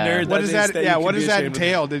play. as Yeah. a nerd, what that does means that? you Yeah, could what be does that ashamed of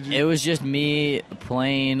entail? Did you? It was just me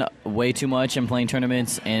playing way too much and playing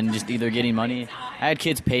tournaments and just either getting money. I had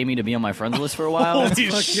kids pay me to be on my friends list for a while. Holy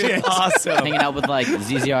shit. Awesome. Hanging out with like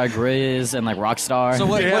ZZR Grizz and like Rockstar. So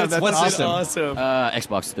what? Yeah, what's that's what's awesome. Awesome.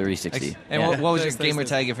 Xbox 360. And Yeah. what was your Nice, gamer nice.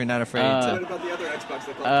 tag if you're not afraid Uh, to? What about the other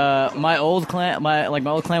Xbox that My old clan, my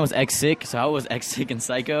old clan was X-Sick, so I was X-Sick and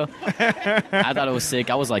Psycho. I thought it was sick.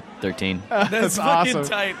 I was like 13. That's awesome. fucking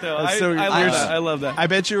tight, though. That's I so- love You're- that. I love that. I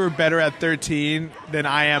bet you were better at 13 than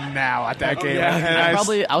I am now at that game. yeah.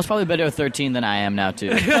 And I was probably better at 13 than I am now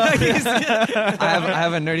too. I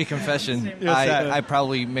have a nerdy confession. that? I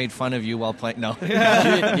probably made fun of you while playing. No,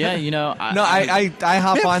 Yeah, you know. no, I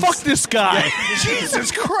hop Man, on. fuck this guy.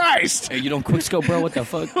 Jesus Christ. Hey, you don't quickscope, bro. What the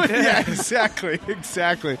fuck? Yeah,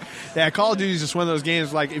 exactly. Yeah, Call of Duty is just one of those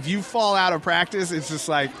games. Like, if you fall out of practice, it's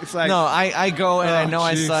like. No, I go and I know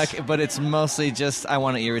jeez. I suck, but it's mostly just I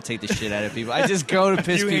want to irritate the shit out of people. I just go to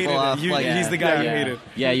piss You people hated off. it. Like, He's the guy you hated.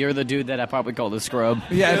 Yeah, you're the dude that I probably call the scrub.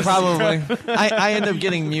 yeah, probably. I end up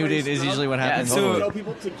getting muted. Is usually what happens. so- Tell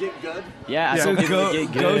people to get good. Yeah, I So told people go- to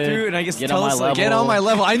get good. go through and I guess get tell on my us, level. like, Get on my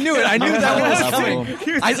level. I knew it. I knew that one was Level.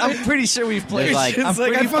 coming. I'm pretty sure we've played. There's like- I'm It's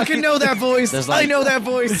like, I pretty fucking know that voice. There's I like- know that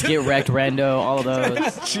voice. Get wrecked, Rando, all of those.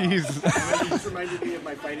 Jeez. It just reminded me of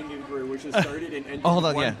my fighting game career, which has started in Oh, hold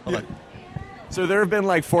on. Yeah, hold on. So there have been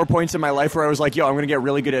like 4 points in my life where I was like, yo, I'm going to get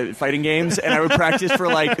really good at fighting games, and I would practice for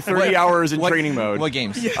like 30 hours in training mode. What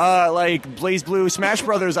games? Like Blaze Blue, Smash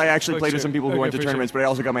Brothers. I actually played with some people who went to for tournaments, but I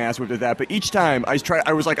also got my ass whipped at that. But each time I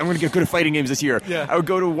was like, I'm going to get good at fighting games this year. Yeah. I would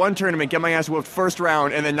go to one tournament, get my ass whooped first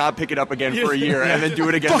round, and then not pick it up again for a year, and then do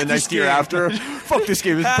it again the next year after. Fuck this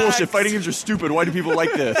game. It's bullshit. Fighting games are stupid. Why do people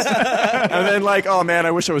like this? And then like, oh man,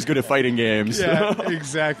 I wish I was good at fighting games. Yeah,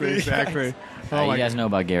 exactly. Oh you my guys know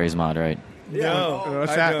about Gary's mod, right? No,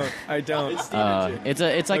 What's I that? don't. I don't.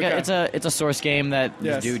 It's a source game that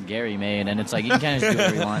Yes. this dude Gary made, and it's like you can kind of just do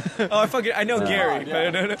whatever you want. Oh, I know Gary, but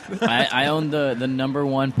I don't know. I own the number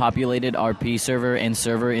one populated RP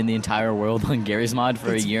server in the entire world on Gary's mod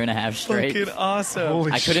for a year and a half straight. Fucking awesome.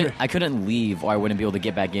 Holy shit. I couldn't leave, or I wouldn't be able to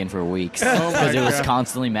get back in for weeks my because it was God.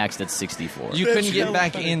 constantly maxed at 64 You couldn't get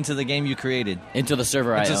back into the game you created. into the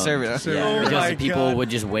server I It's a owned. server. Yeah, Oh because my people God. would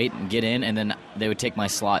just wait and get in, and then they would take my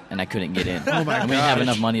slot, and I couldn't get in. Oh my and we didn't have gosh.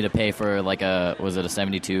 enough money to pay for like a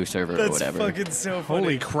 72 server or That's whatever. fucking so funny.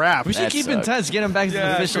 Holy crap. We should That keep in sucked. touch. Get him back to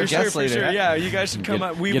the official for guest sure, later. for sure. Yeah, you guys should come Get-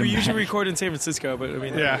 up. We get 'em usually back. record in San Francisco, but I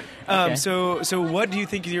mean, Yeah. Okay. So what do you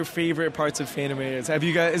think your favorite parts of Fanime is? Have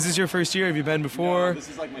you guys? Is this your first year? Have you been before? This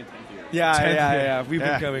is like my 10th year. Yeah. We've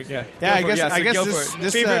Yeah. been coming. Yeah. Yeah, Go I for it. guess- So I guess go this- for it.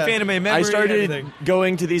 this, favorite uh, Fanime memory. I started everything.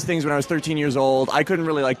 going to these things when I was 13 years old. I couldn't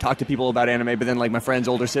really like talk to people about anime, but then like my friend's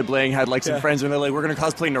older sibling had like some Yeah. friends and they're like, "We're gonna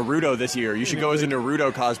cosplay Naruto this year. You should go as a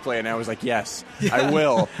Naruto cosplay." And I was like, "Yes, I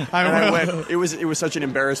will." I went. It was such an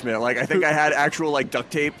embarrassment. Like I think I had actual like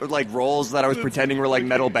duct tape like rolls that I was pretending were like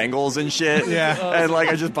metal bangles and shit. Yeah. And like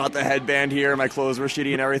I just bought the headband here. My clothes were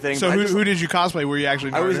shitty and everything. So but I just- who did you cosplay? Were you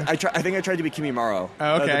actually? I think I tried to be Kimimaro,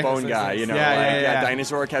 Oh, okay. the bone guy, you know, Yeah.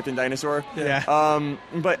 dinosaur, Captain Dinosaur. Yeah.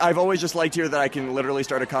 But I've always just liked here that I can literally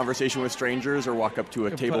start a conversation with strangers or walk up to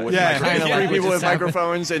a table with Yeah, three kinda like people what with just happened.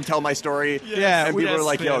 microphones and tell my story. Yeah, and we- people are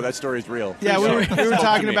like, "Yo, yeah. that story's real." Yeah, we were Spoke to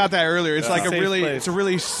talking me. about that earlier. It's like Safe place. it's a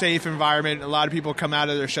really safe environment. A lot of people come out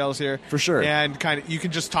of their shells here For sure. and kind of you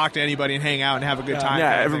can just talk to anybody and hang out and have a good time. Yeah,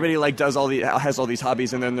 kind of thing. everybody like has all these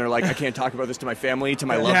hobbies, and then they're like, "I can't talk about this to my family, to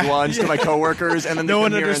my loved Yeah. ones, to my coworkers," and then they No come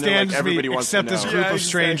one here and they're understands like, everybody me wants except to know. this group Yeah, of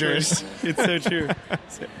strangers. exactly. It's so true.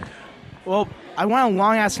 Well, I went a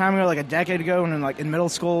long ass time ago, like a decade ago, and like in middle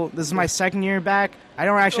school. This is my second year back. I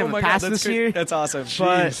don't actually have a pass that's this great. year. That's awesome.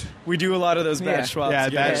 But we do a lot of those badge Yeah. swaps. Yeah,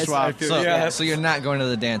 together. badge It's- swap. I feel- So, yeah. so you're not going to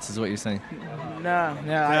the dance, is what you're saying? no,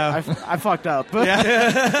 I fucked up. But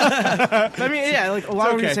I mean, yeah, like a lot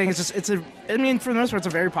of what you're okay. saying is just I mean, for the most part, it's a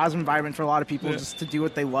very positive environment for a lot of people just to do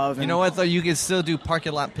what they love. You know what, though? You can still do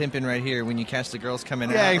parking lot pimping right here when you catch the girls coming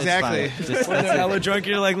out. Yeah, It's exactly. fine. Just- When they're hella drunk,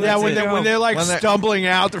 you're like, Yeah, let's when go. they're like When they're- stumbling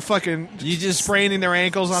out, they're fucking You just- spraining their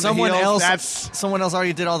ankles on someone the heels. else, someone else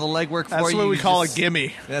already did all the legwork for That's you. what we You call just- a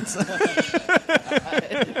gimme. That's.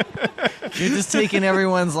 You're just taking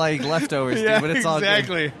everyone's like leftovers, dude, Yeah, but it's all good.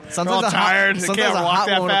 exactly. Sometimes They're all a hot, tired, they sometimes can't a walk hot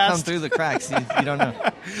that one will come fast. through the cracks. You don't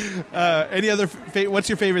know. Any other? What's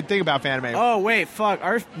your favorite thing about Fanime? Oh wait, fuck!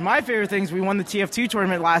 My favorite thing is we won the TF2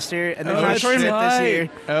 tournament last year, and there's Oh, no shit. tournament this year.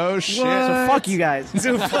 Oh shit! So fuck you guys.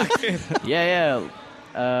 So fucking. Yeah.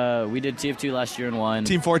 We did TF2 last year and won.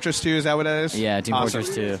 Team Fortress 2, is that what that is? Yeah, Team Awesome.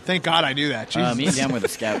 Fortress 2. Thank God I knew that. Jesus. Me and Dan were the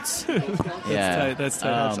scouts. Yeah, tight, that's tight.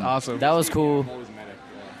 That's awesome. That was cool.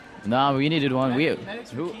 No, we needed one.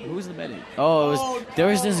 Who was the medic? Oh, there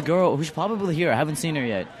was this girl who's probably here. I haven't seen her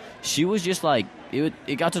yet. She was just like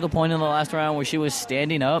it got to the point in the last round where she was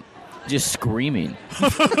standing up, just screaming,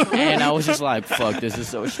 and I was just like, "Fuck, this is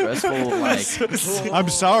so stressful." Like, I'm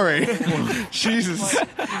sorry. Jesus.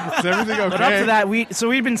 Is everything okay? But up to that, we'd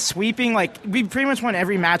been sweeping, like we pretty much won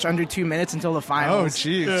every match under 2 minutes until the Oh finals.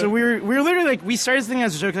 jeez. So we were literally like, we started thinking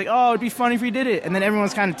as a joke, like, oh, it'd be funny if we did it, and then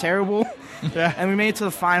everyone's kind of terrible. Yeah. And we made it to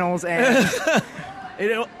the finals, and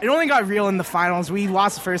it only got real in the finals. We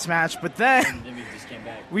lost the first match, but then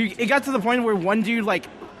it got to the point where one dude like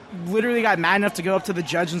literally got mad enough to go up to the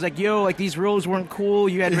judge and was like, yo, like these rules weren't cool.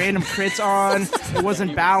 You had random crits on. It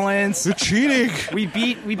wasn't balanced. They're cheating. We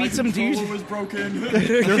beat some dudes. was broken.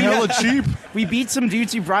 They're hella cheap. We beat some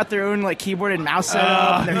dudes who brought their own like keyboard and mouse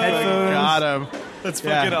setup and their headphones. Got him. That's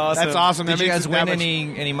fucking awesome. That's awesome. Did That you makes guys it that win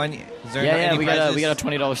much- any money? Is there Yeah, any we prizes? got a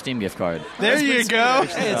 $20 Steam gift card. There you go.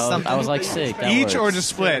 Hey, it's So something. I was like, sick. That Each works. or just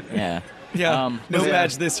split? Yeah. Yeah, no yeah.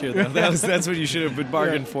 badge this year though. That's what you should have been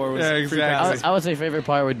bargained for. Was Yeah, free exactly. passes. I would say favorite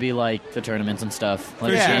part would be like the tournaments and stuff.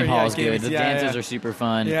 Like For the sure, game hall is yeah, good. games, The yeah, dances yeah. are super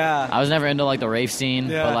fun. Yeah. I was never into like the rave scene,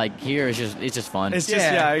 Yeah. but like here it's just fun. It's just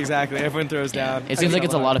exactly. Everyone throws down. It seems like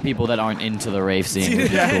it's a lot of people that aren't into the rave scene, which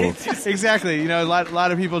is cool. Exactly. You know, a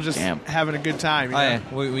lot of people just Damn. having a good time. You Oh,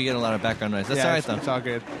 know? yeah. We get a lot of background noise. That's Yeah, all right, it's, though. it's all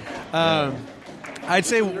good. I'd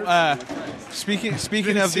say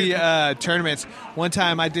speaking of the tournaments, one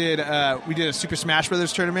time we did a Super Smash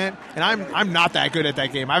Brothers tournament, and I'm not that good at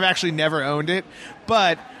that game. I've actually never owned it,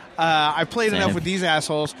 but I played enough Same. with these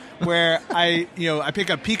assholes where I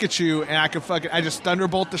pick up Pikachu and I just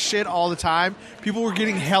thunderbolt the shit all the time. People were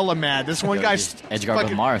getting hella mad. This one guy Edgeguard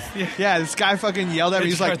with Marth. Yeah, this guy fucking yelled at me.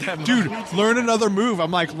 He's like, Edgeguard that dude, learn another move.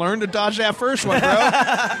 I'm like, learn to dodge that first one, bro.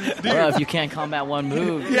 Well, if you can't combat one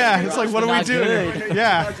move, Yeah, it's like, what are we not doing? good.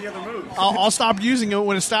 Yeah, I'll stop using it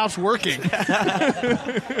when it stops working.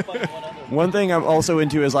 One thing I'm also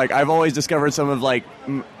into is like I've always discovered some of like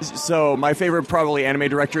so my favorite probably anime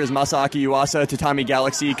director is Masaaki Yuasa, Tatami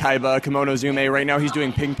Galaxy, Kaiba, Kimono Zume. Right now he's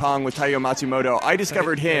doing Ping Pong with Taiyo Matsumoto. I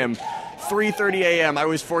discovered him 3:30 a.m. I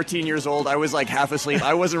was 14 years old. I was like half asleep.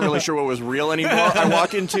 I wasn't really sure what was real anymore. I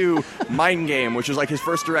walk into Mind Game, which was like his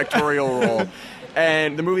first directorial role.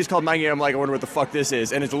 And the movie's called Mind Game. I'm like, I wonder what the fuck this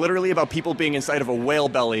is. And it's literally about people being inside of a whale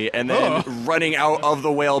belly and then running out of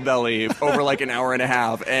the whale belly over like an hour and a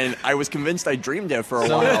half. And I was convinced I dreamed it for a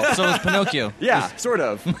while. So it's Pinocchio. Yeah, sort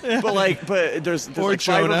of. But there's Or like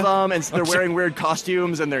 5 Jonah. of them, and they're wearing weird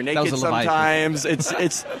costumes, and they're naked was a Leviathan.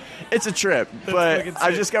 sometimes. It's a trip. But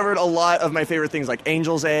I've discovered a lot of my favorite things, like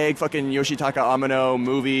Angel's Egg, fucking Yoshitaka Amano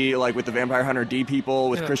movie, like with the Vampire Hunter D people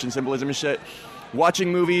with Christian symbolism and shit.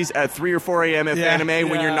 Watching movies at 3 or 4 a.m. at anime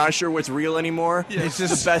when you're not sure what's real anymore. It's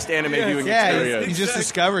just the best anime viewing experience. You just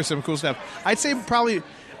discover some cool stuff. I'd say probably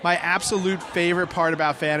my absolute favorite part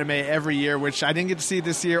about Fanime every year, which I didn't get to see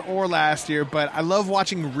this year or last year, but I love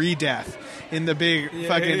watching Re-Death in the big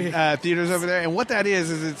fucking theaters over there. And what that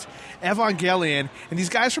is it's Evangelion, and these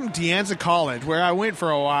guys from De Anza College, where I went for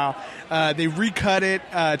a while, they recut it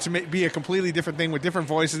to be a completely different thing with different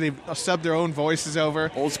voices. They've subbed their own voices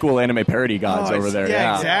over. Old school anime parody gods over there. Yeah,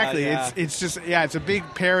 Yeah, exactly. Yeah. It's just it's a big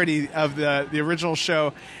parody of the original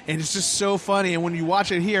show, and it's just so funny. And when you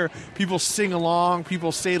watch it here, people sing along,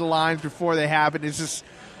 people say the lines before they happen. It's just,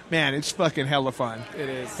 man, it's fucking hella fun. It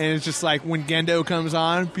is. And it's just like when Gendo comes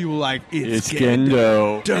on, people are like, It's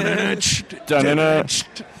Gendo. Dun-dun-dun.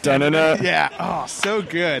 Dun-dun-dun. Yeah, oh, so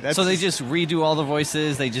good. That's So they just redo all the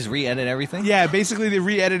voices. They just re-edit everything. yeah, basically they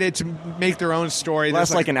re-edit it to make their own story. Lasts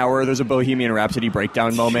There's like an hour. There's a Bohemian Rhapsody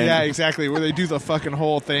breakdown moment. yeah, exactly, where they do the fucking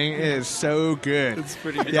whole thing. It is so good. It's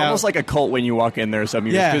pretty It's good. almost like a cult when you walk in there. Some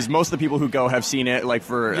Yeah. because most of the people who go have seen it like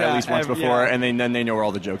for at least once before, and then they know where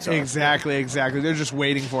all the jokes are. Exactly. They're just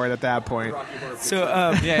waiting for it at that point. So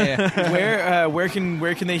where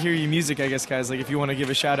can they hear your music? I guess, guys, like if you want to give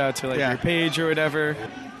a shout out to like Yeah. your page or whatever.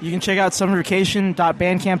 You can check out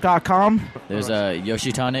summervacation.bandcamp.com. There's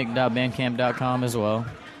yoshitonic.bandcamp.com as well.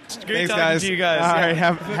 Great Thanks, talking guys. to you guys. All Yeah. right,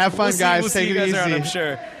 have fun, We'll see- guys. we'll see Take you it guys easy. around, I'm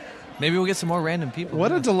sure. Maybe we'll get some more random people.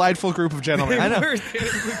 What a delightful group of gentlemen. I know.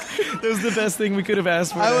 That was the best thing we could have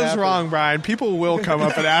asked for. I to was happen. wrong, Brian. People will come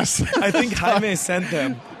up and ask. I think Jaime sent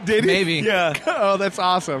them. Did he? Maybe. Yeah. Oh, that's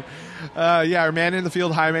awesome. Our man in the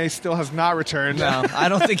field, Jaime, still has not returned. No, I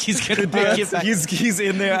don't think he's gonna make it back. He's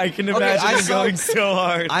in there. I can imagine I him saw- going so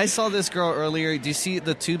hard. I saw this girl earlier. Do you see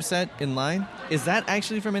the tube set in line? Is that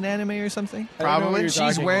actually from an anime or something? I don't know what Probably. you're She's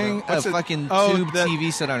talking wearing about. a What's it- fucking Oh, tube the-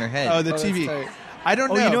 TV set on her head. Oh, the that's TV. tight. I don't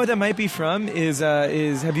know. Oh, you know what that might be from? Is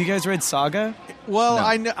have you guys read Saga? Well,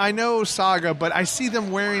 No. I know Saga, but I see them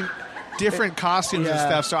wearing different costumes and Yeah.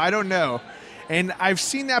 stuff, so I don't know. And I've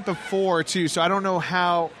seen that before too, so I don't know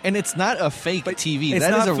how. And it's not a fake TV. It's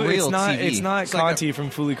That is not a real it's not, TV. It's not It's like Conti from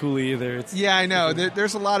Fooly Cooly either. It's Yeah, I know.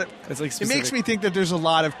 There's a lot of. It's like It specific. makes me think that there's a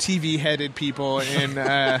lot of TV-headed people in.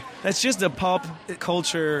 That's just a pop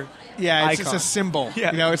culture. Yeah, it's just icon. a symbol.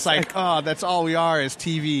 Yeah, You know, it's like, oh, that's all we are is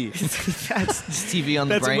TV. That's It's TV on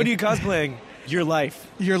the that's brain. what are you cosplaying? Your life,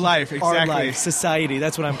 Your life, exactly. our life, society.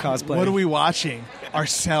 That's what I'm cosplaying. What are we watching?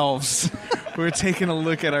 Ourselves. We're taking a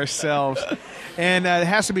look at ourselves. And it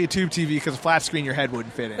has to be a tube TV because a flat screen your head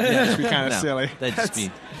wouldn't fit in. Yeah, it'd be kind of silly. That'd just be.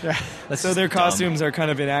 So their costumes are kind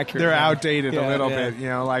of inaccurate. They're outdated a little bit. You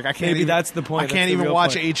know, like I can't. Maybe that's the point. I can't even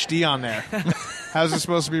watch HD on there. How's it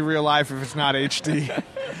supposed to be real life if it's not HD?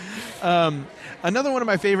 Another one of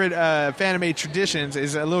my favorite Fanime traditions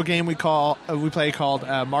is a little game we play called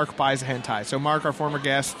Mark Buys a Hentai. So Mark, our former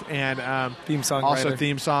guest and theme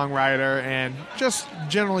song writer and just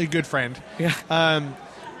generally good friend. Yeah.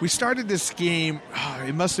 We started this game.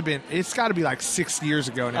 It's got to be like 6 years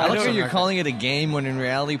ago now. I like how you're calling it a game when in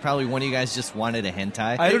reality probably one of you guys just wanted a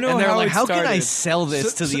hentai. I don't know and they're how like, it how started. can I sell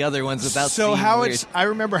this to the other ones without so seeing how weird? it's? I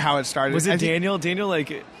remember how it started. Was it Daniel? Daniel, like,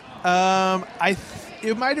 it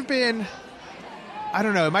might have been. I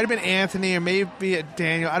don't know. It might have been Anthony or maybe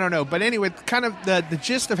Daniel. I don't know. But anyway, kind of the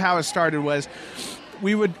gist of how it started was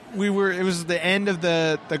it was the end of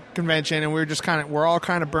the convention and we're all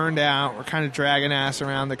kind of burned out. We're kind of dragging ass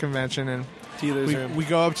around the convention and we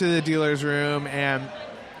go up to the dealer's room and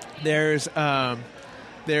there's a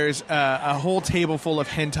whole table full of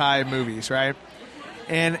hentai movies, right?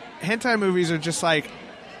 And hentai movies are just like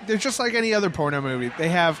any other porno movie. They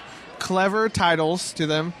have clever titles to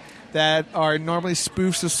them that are normally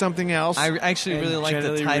spoofs of something else. I actually really like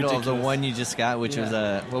the title of the one you just got, which was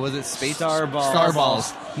what was it?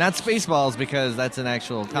 Starballs. Not Spaceballs because that's an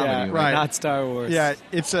actual comedy, right? Not Star Wars. Yeah,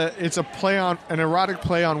 it's a play on an erotic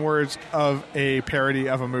play on words of a parody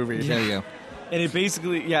of a movie. There you go. And it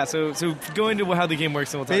basically, so go into how the game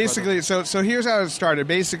works and we'll talk basically, about so here's how it started.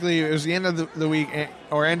 Basically, it was the end of the week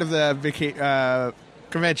or end of the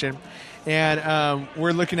convention. And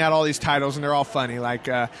we're looking at all these titles, and they're all funny, like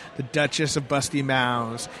The Duchess of Busty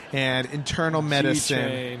Mounds and Internal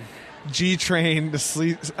Medicine, G-Train, the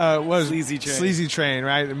Sleazy Train,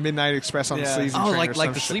 right? The Midnight Express on the Sleazy Train. Oh,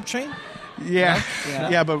 like the Sleep Train?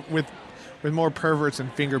 Yeah, but with more perverts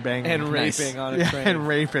and finger banging and raping on a train. And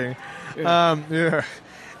raping.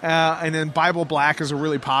 And then Bible Black is a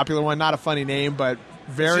really popular one. Not a funny name, but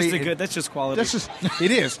very. That's just quality.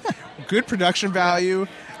 It is good production value.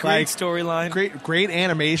 Great storyline. Great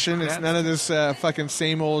animation. It's none of this fucking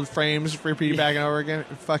same old frames repeated back and over again.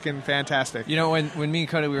 Fucking fantastic. You know, when me and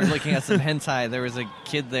Cody, we were looking at some hentai, there was a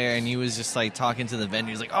kid there, and he was just, like, talking to the vendor.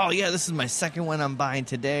 He's like, oh, yeah, this is my second one I'm buying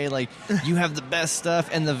today. Like, you have the best stuff.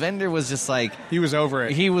 And the vendor was just like... He was over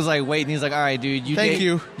it. He was, like, waiting. He's like, all right, dude. Thank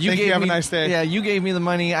you. Have a nice day. Yeah, you gave me the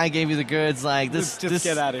money. I gave you the goods. Like, just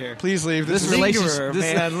get out of here. Please leave. This relationship...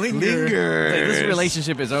 Linger. This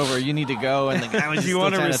relationship is over. You need to go. And the guy was just you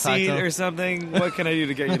want a receipt or something? What can I do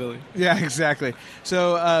to get you to leave? Yeah, exactly.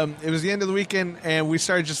 So it was the end of the weekend, and we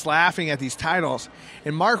started just laughing at these titles.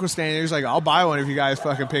 And Mark was standing there. He was like, I'll buy one if you guys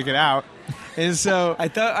fucking pick it out. And so... I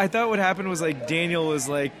thought what happened was, like, Daniel was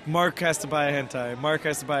like, Mark has to buy a hentai. Mark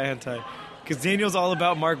has to buy a hentai. Because Daniel's all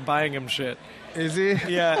about Mark buying him shit. Is he?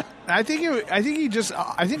 Yeah. I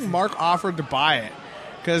think Mark offered to buy it.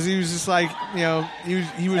 Because he was just like, you know, he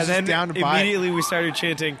was just down to buy it. Immediately we started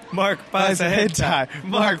chanting, Mark buys a hentai.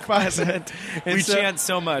 Mark buys a hentai. We chant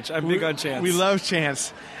so much. I'm big on chants. We love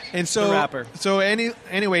chants. And so, the rapper. So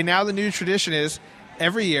anyway, now the new tradition is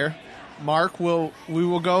every year, we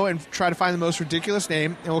will go and try to find the most ridiculous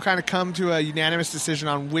name, and we'll kind of come to a unanimous decision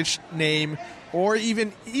on which name, or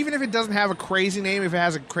even if it doesn't have a crazy name, if it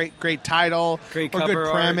has a great title, great or cover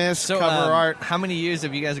good premise, art. cover art. How many years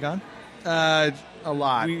have you guys gone? A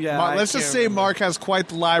lot. Let's just say remember. Mark has quite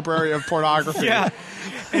the library of pornography. Yeah.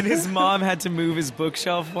 And his mom had to move his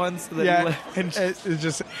bookshelf once. So that it's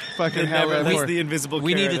just fucking hell. That's the invisible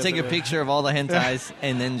We need to carrot, take a picture of all the hentais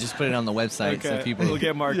and then just put it on the website so people... We'll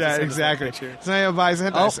get Mark. Yeah, to exactly. Picture. So buys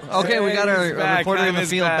hentais. Oh, okay, we got our reporter in the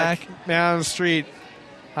field back. Down the street.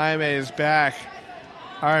 Jaime is back.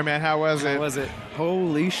 All right, man. How was it?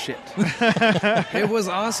 Holy shit. It was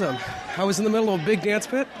awesome. I was in the middle of a big dance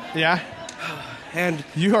pit. Yeah. And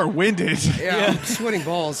you are winded. Yeah, I'm sweating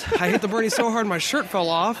balls. I hit the Bernie so hard my shirt fell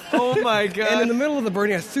off. Oh my god! And in the middle of the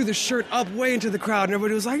Bernie, I threw the shirt up way into the crowd, and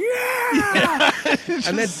everybody was like, "Yeah!"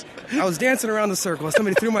 And then I was dancing around the circle.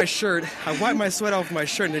 Somebody threw my shirt. I wiped my sweat off my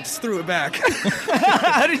shirt, and they just threw it back.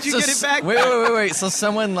 How did you get it back? Wait. So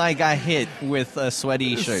someone got hit with a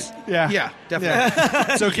sweaty shirt. Yeah, definitely.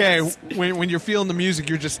 Yeah. It's okay. When you're feeling the music,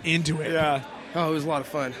 you're just into it. Yeah. Oh, it was a lot of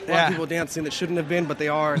fun. A lot of people dancing that shouldn't have been, but they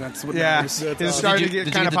are, and that's what matters. It started to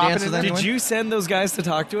get kind of popping in there. Did you send those guys to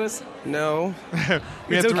talk to us? No.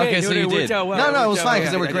 It's okay. Okay, so you it worked did. out well. No, it was fine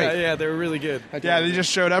because they were great. Yeah, they were really good. Yeah, they just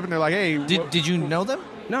showed up and they're like, "Hey." Did you know them?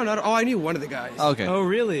 No, not. Oh, I knew one of the guys. Okay. Oh,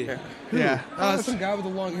 really? Yeah. Some guy with the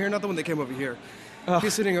long hair, not the one that came over here.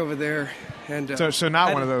 He's sitting over there, and so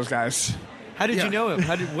not one of those guys. How did you know him?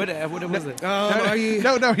 What was it?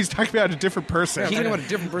 No, he's talking about a different person. I'm talking about a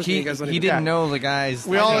different person. You guys don't He even- didn't know the guys.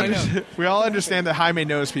 We all understand that Jaime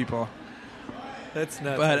knows people. That's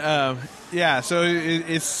nuts. But yeah, so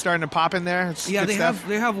it's starting to pop in there. It's Yeah, good they stuff.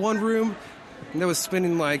 have one room that was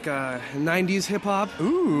spinning like 90s hip hop.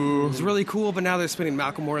 Ooh, It was really cool, but now they're spinning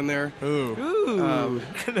Macklemore in there. ooh.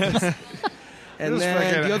 And This then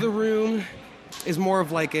fucking- the other room is more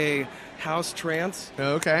of like a house trance.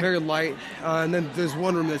 Okay. Very light. And then there's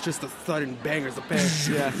one room that's just the thud and bangers, the bangs.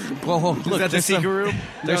 yeah. Whoa, Is look, that the there's secret some, room?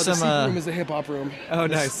 There's the some. secret room is the hip hop room. Oh,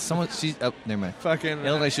 nice. Someone. She's. Oh, never mind. Fucking. It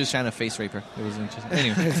looked like she was trying to face rape her. It was interesting.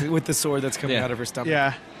 Anyway, With the sword that's coming Yeah. out of her stomach.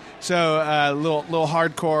 Yeah. So little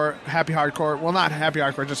hardcore, happy hardcore. Well, not happy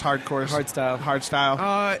hardcore, just hardcore. Hard style. Hard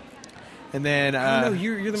style. And then I don't know,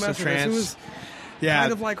 you're the some master of this. It trance. was Yeah.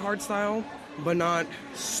 kind of like hard style, but not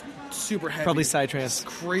super heavy. Probably psytrance.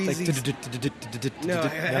 Crazy. Like, No,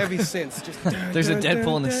 heavy synths. Just there's a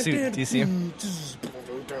Deadpool in the suit. Do you see him?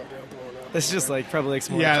 That's just like probably like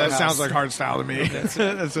some more Yeah, that house. sounds like hard style to me. That's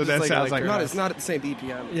what that like sounds like. electro. Not, it's not at the same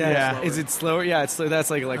BPM. Yeah. Yeah. Is it slower? Yeah, it's slow. That's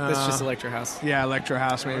like that's just electro house. Yeah, electro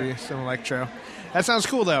house maybe, some electro. That sounds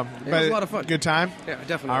cool though. it was a lot of fun. Good time. Yeah,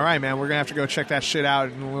 definitely. All right, man. We're gonna have to go check that shit out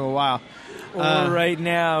in a little while. Or right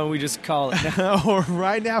now, we just call it. Or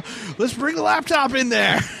right now, let's bring a laptop in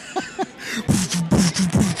there.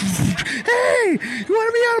 Hey, you want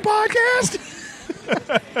to be on a podcast?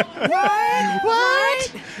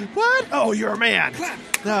 What? Oh, you're a man. Clap.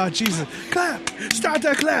 Oh, Jesus. Clap. Start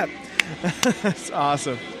that clap. That's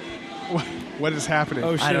awesome. What is happening?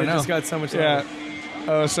 Oh shit! I don't It know. just got so much. yeah. louder.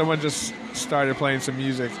 Oh, someone just started playing some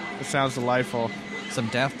music. It sounds delightful. Some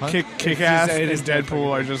Daft Punk. Kick-Ass it and is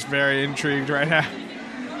Deadpool are just very intrigued right now.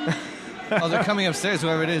 Oh, they're coming upstairs.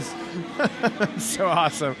 Whoever it is. So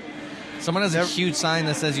awesome. Someone has a huge sign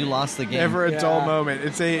that says you lost the game. Never a dull Yeah. moment.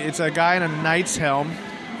 It's a guy in a Knight's helm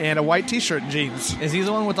and a white T-shirt and jeans. Is he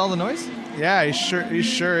the one with all the noise? Yeah, he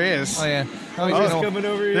sure is. Oh yeah. Oh, he's Oh, gonna- Coming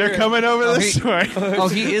over here. They're coming over Oh, this he- way. oh,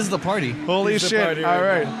 he is the party. Holy He's the shit! party All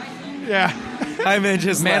right right. Yeah. Hi, man.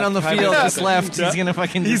 Just Man left. on the Hi, field man. just left. He's gonna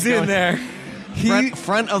fucking. He's just go in there.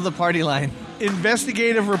 Front of the party line.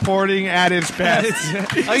 Investigative reporting at its best.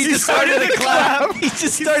 Oh, he just started the clap. He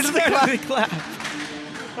just started the clap. The clap.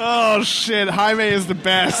 Oh shit! Jaime is the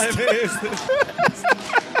best.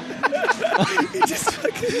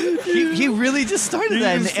 He really just started He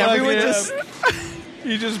that, and just everyone fucking- just.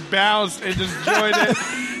 He just bounced and just joined it.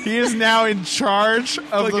 He is now in charge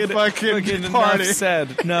of the fucking party. Enough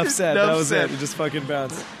said. Enough That was said. it. It just fucking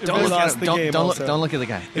bounced. Don't We look lost at the him. game. Don't also. look at the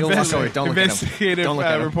guy. He'll walk over. Don't look at him. Investigative Don't look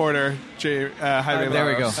at him. reporter Jaime There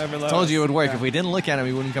we go. Laros. Jaime Laros. Told you it would work. If we didn't look at him,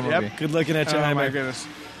 he wouldn't come over Yep. here. Good looking at you, Oh Jaime. my goodness.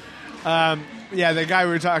 Yeah, the guy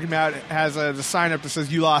we were talking about has the sign up that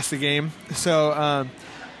says "You lost the game." So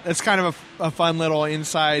it's kind of a fun little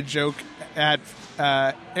inside joke at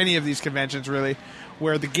any of these conventions, really,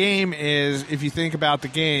 where the game is if you think about the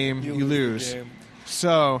game, you lose. the game.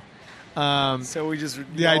 So So we just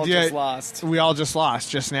the all idea just lost. we all just lost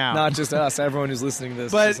just now. Not just us. Everyone who's listening to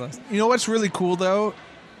this. But just lost. you know what's really cool though?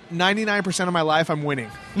 99% of my life I'm winning.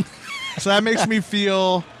 So that makes me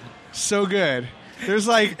feel so good. There's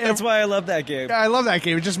like That's why I love that game. I love that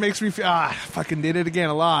game. It just makes me feel I fucking did it again.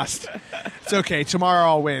 I lost. It's okay. Tomorrow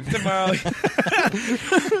I'll win.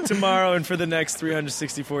 Tomorrow and for the next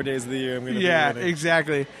 364 days of the year, I'm going to Yeah, be winning.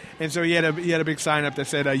 exactly. And so he had a big sign up that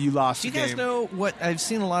said "You lost Do you the guys game." know what I've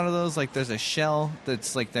seen? A lot of those. Like, there's a shell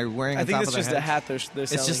that's like they're wearing. I on think top it's of their just a head. hat they're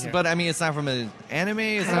It's selling just, here. but I mean, it's not from an anime.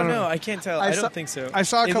 It's I not don't from- know. I can't tell. I don't think so. I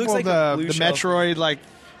saw a It couple looks of like a the blue shell. Metroid like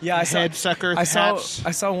Yeah, I saw head sucker I saw hats.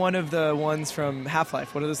 I saw one of the ones from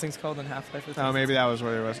Half-Life. What are those things called in Half-Life? Oh, maybe that was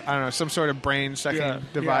what it was. I don't know. Some sort of brain sucking Yeah,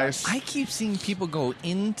 device. I keep seeing people go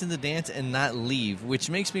into the dance and not leave, which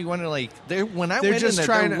makes me wonder. Like, when I They're went just in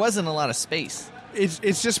trying there to- wasn't a lot of space.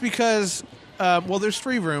 It's just because. Well, there's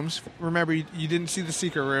 3 rooms. Remember, you didn't see the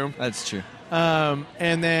secret room. That's true. And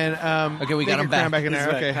then Okay, we they got him can cram back. in He's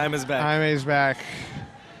there. back. Okay, Jaime's back. Jaime's back.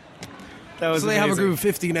 That was So they have a amazing. group of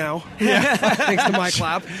 50 now. Yeah. Thanks to my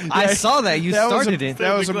clap. I saw that you started it.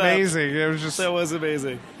 That was Big clap. amazing. It was just That was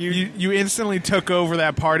amazing. you instantly took over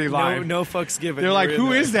that party No, line. no fucks given. They're You like, were in who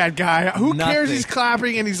there. is that guy? Who cares? Nothing. He's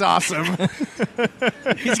clapping and he's awesome.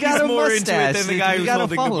 He's got a more into it mustache. than the guy You who's gotta holding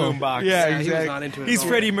the follow. boombox. Yeah, He was exactly. not into it. He's at all.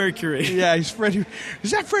 Freddie Mercury. Yeah, he's Freddie. Is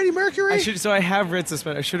that Freddie Mercury? So I have red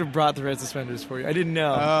suspenders. I should have brought the red suspenders for you. I didn't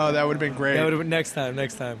know. Oh, that would have been great. that would have been next time.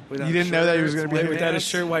 Next time. You didn't know that he was going to be Without here. a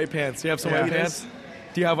shirt, white pants. Do you have some Yeah. white pants?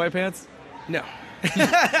 Do you have white pants? No.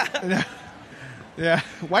 Yeah,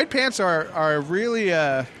 white pants are really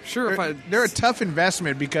Sure, they're a tough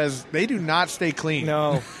investment because they do not stay clean.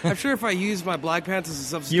 No. I'm sure if I use my black pants as a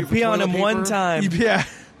substitute, You for pee on toilet them one paper, time.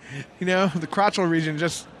 Yeah, the crotchal region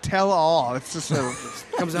just tell all. It's just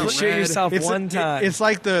comes out You shit red. yourself it's one time. It's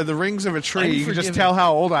like the rings of a tree. You can just Unforgiving. tell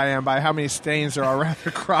how old I am by how many stains there are around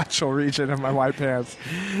the crotchal region of my white pants.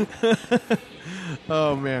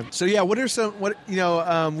 Oh man. So yeah, what are some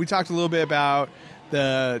we talked a little bit about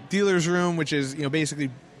the dealer's room, which is basically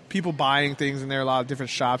people buying things in there. A lot of different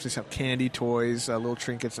shops. They sell candy, toys, little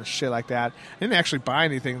trinkets, and shit like that. I didn't actually buy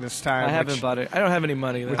anything this time. I haven't bought it. I don't have any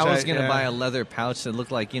money. Which I was gonna yeah. buy a leather pouch that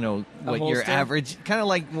looked like what your holster? average, kind of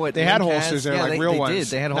like what They had Link holsters has. there, Yeah, like they, real they ones.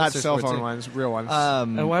 Did. They had not holsters cell for it, phone too. ones, real ones.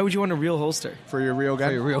 And why would you want a real holster? For your real gun?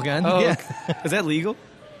 For your real gun. Oh, Yeah. is that legal?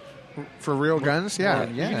 For real guns? Yeah.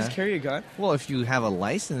 Yeah. You just carry a gun? Well, if you have a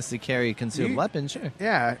license to carry a concealed weapon, sure.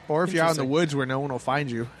 Yeah. Or if you're out in the Interesting. woods where no one will find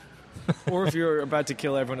you. Or if you're about to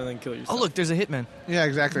kill everyone and then kill yourself. Oh, look, there's a hitman Yeah,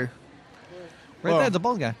 exactly. right Whoa. there, the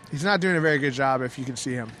bald guy. He's not doing a very good job if you can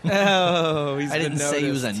see him. Oh, he's I been didn't say he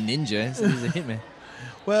was a noticed. ninja. I said he was a hitman.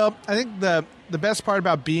 Well, I think the best part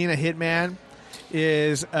about being a hitman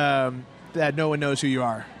is that no one knows who you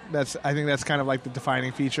are. I think that's kind of like the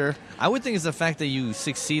defining feature. I would think it's the fact that you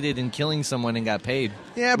succeeded in killing someone and got paid.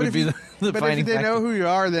 Yeah, but would if be you, the but if defining they factor. know who you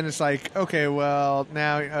are, then it's like, okay, well,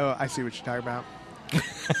 now I see what you're talking about.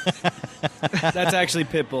 That's actually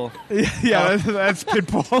Pitbull. Yeah, that's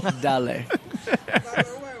Pitbull. Dale.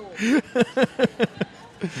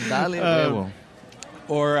 Dale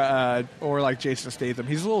huevo. or like Jason Statham.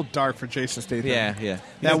 He's a little dark for Jason Statham. Yeah.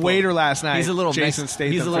 That waiter last night. He's a little Jason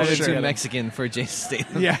Statham. He's a little for bit sure. too Mexican for Jason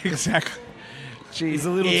Statham. Yeah, exactly. He's a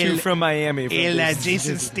little too from Miami. For this.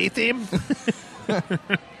 Jason Statham.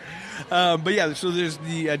 But yeah, so there's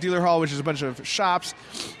the dealer hall, which is a bunch of shops.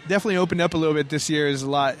 Definitely opened up a little bit this year. Is a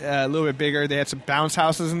little bit bigger. They had some bounce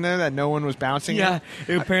houses in there that no one was bouncing. Yeah,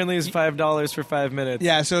 in. it apparently is $5 for 5 minutes.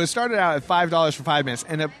 Yeah, so it started out at $5 for 5 minutes,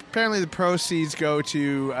 and apparently the proceeds go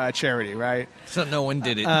to charity, right? So no one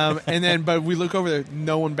did it. And then, but we look over there,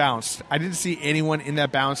 no one bounced. I didn't see anyone in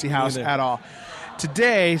that bouncy house neither. at all.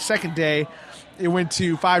 Today, second day, it went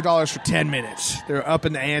to $5 for 10 minutes. They're up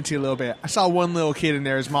in the ante a little bit. I saw one little kid in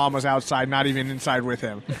there. His mom was outside, not even inside with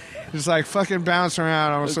him. Just like, fucking bounce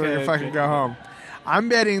around. I'm so Okay, you fucking go home. I'm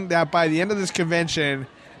betting that by the end of this convention,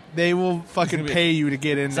 they will fucking pay you to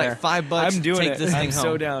get in It's there. like $5. I'm doing take it. This thing I'm home.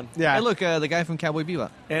 so down. Yeah. Hey, look, the guy from Cowboy Bebop.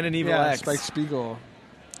 And an evil Yeah, X. Spike Spiegel.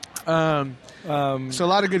 So a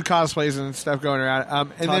lot of good cosplays and stuff going around. And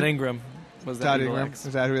Todd then, Ingram was that Todd evil Ingram. X.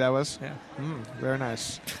 Is that who that was? Yeah. Very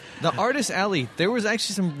nice. The Artist Alley. There was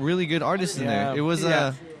actually some really good artists in Yeah. there. It was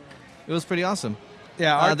Yeah. it was pretty awesome.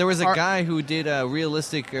 Yeah, There was a guy who did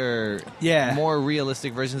realistic or Yeah. more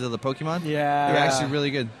realistic versions of the Pokemon. Yeah. They were actually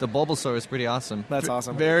really good. The Bulbasaur was pretty awesome. That's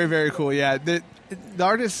awesome. Very, very cool. Yeah, the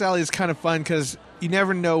artist alley is kind of fun because you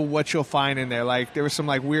never know what you'll find in there. Like there was some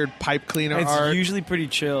like weird pipe cleaner It's art, usually pretty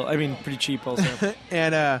chill. I mean, pretty cheap also.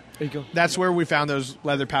 and There you go. that's where we found those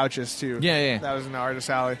leather pouches too. Yeah. That was in the artist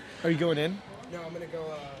alley. Are you going in? No, I'm gonna go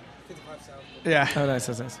 55 South. Yeah. Oh, nice.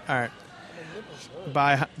 That's nice. All right.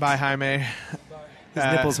 Bye, Jaime. His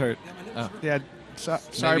nipples hurt. Yeah. Sorry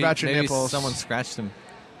Maybe- about your maybe nipples. Someone scratched him.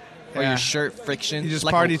 Or Yeah. your shirt friction. You just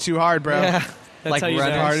Like party a- too hard, bro. Yeah. That's Like how you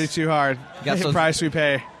runners. know. Party too hard. Got The those- price we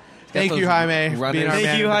pay. Thank those you, Jaime. runners. Being our Thank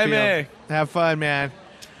man you, in the Jaime. field. Have fun, man.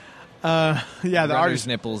 Yeah, the Runner's artist.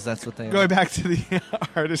 nipples. That's what they are. Going back to the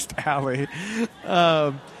artist alley,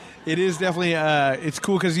 it is definitely it's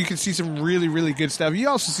cool because you can see some really, really good stuff. You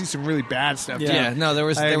also see some really bad stuff. too. Yeah, no, there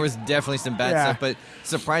was Like- definitely some bad Yeah. stuff, but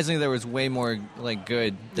surprisingly there was way more like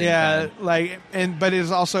good. Than Yeah, bad. but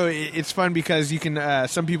it's also it's fun because you can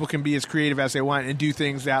some people can be as creative as they want and do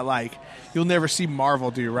things that like you'll never see Marvel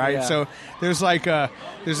do, right? Yeah. So there's like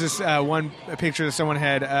there's this one picture that someone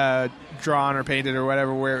had drawn or painted or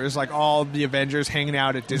whatever where it was like all the Avengers hanging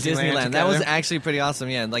out at Disneyland. That was together. actually pretty awesome.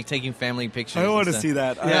 Yeah, like taking family pictures. I want and to stuff. see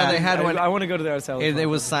that. Yeah, they had one. I want to go to the artist alley. It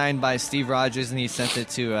was signed by Steve Rogers, and he sent it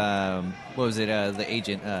to what was it? The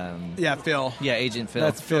agent. Yeah, Phil. Yeah, Agent Phil.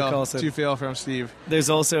 That's Phil Coulson. To Phil from Steve. There's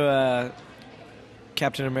also a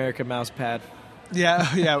Captain America mouse pad.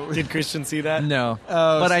 Yeah, yeah. Did Christian see that? No,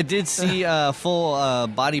 but I did see a full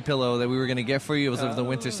body pillow that we were gonna get for you. It was of the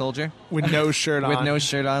Winter Soldier With no shirt on. with no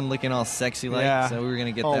shirt on, looking all sexy like. Yeah. So we were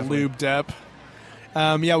gonna get all that. For you. lubed up.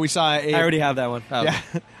 Yeah, we saw a. I already have that one. Oh, Yeah.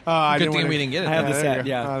 Oh, I good didn't thing wanna- we didn't get it. I have the there you set. go.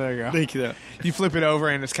 Yeah. Oh, there you go. Thank you, though. You flip it over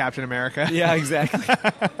and it's Captain America. Yeah, exactly.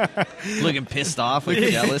 Looking pissed off, like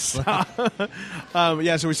jealous.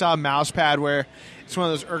 Yeah, so we saw a mouse pad where it's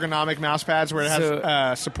one of those ergonomic mouse pads where it has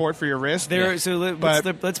So- support for your wrist.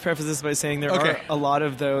 Let's preface this by saying there Okay. are a lot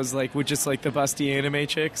of those, like, with just like the busty anime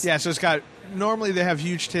chicks. Yeah, so it's got normally they have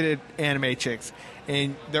huge titted anime chicks,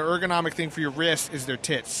 and the ergonomic thing for your wrist is their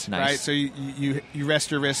tits, Nice. right? So you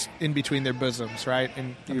rest your wrist in between their bosoms, right?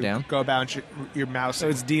 And I'm you down. go about your mouse, So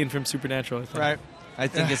it's Dean from Supernatural, I think. right? I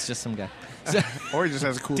think it's just some guy. Or he just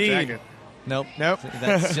has a cool Dean. jacket. Nope. Nope,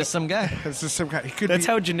 That's just some guy. it's just some guy. It could That's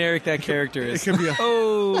be, how generic that character is. it could be.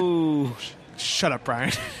 Oh, Shut up,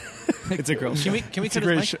 Brian. it's a girl. Can we It's a cut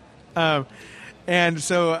great his show. mic? And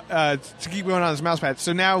so to keep going on this mouse pad,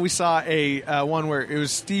 so now we saw a one where it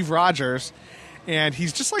was Steve Rogers, and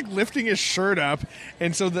he's just like lifting his shirt up,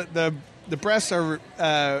 and so the breasts are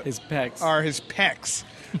His pecs. are his pecs,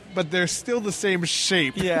 but they're still the same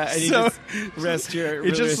shape. Yeah, and you so just rest your it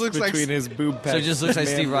just wrist looks like- between his boob pecs. So it just looks like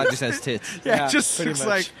Man. Steve Rogers has tits. yeah, yeah, it just pretty looks much.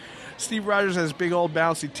 like Steve Rogers has big old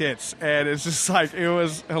bouncy tits, and it's just like it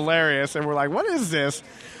was hilarious, and we're like, what is this?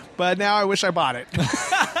 But now I wish I bought it.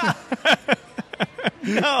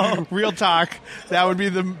 No, real talk. That would be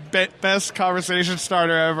the best conversation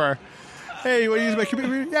starter ever. Hey, you want to use my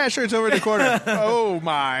computer? Yeah, sure. It's over in the corner. Oh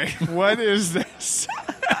my! What is this?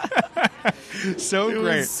 So It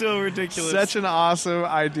great. was so ridiculous. Such an awesome It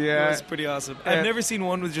idea. was pretty awesome. Yeah. I've never seen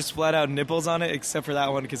one with just flat out nipples on it, except for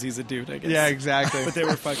that one because he's a dude, I guess. Yeah, exactly. But they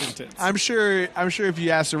were fucking tits. I'm sure if you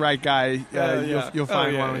ask the right guy, Yeah. you'll Oh,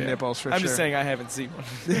 find yeah, one with yeah. nipples for I'm sure. just saying I haven't seen one.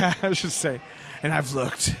 Yeah, I should say. And I've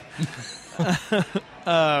looked.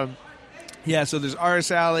 Yeah, so there's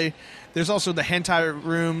Artist Alley. There's also the hentai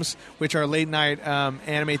rooms, which are late night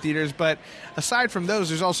anime theaters. But aside from those,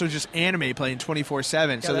 there's also just anime playing 24/7.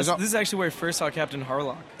 So Yeah, there's this is actually where I first saw Captain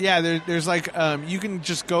Harlock. there's like you can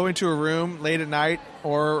just go into a room late at night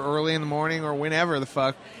or early in the morning or whenever the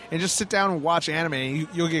fuck, and just sit down and watch anime.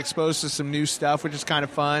 You'll get exposed to some new stuff, which is kind of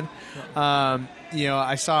fun. I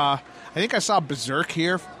think I saw Berserk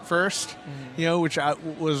here first, which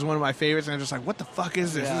was one of my favorites, and I'm just like, what the fuck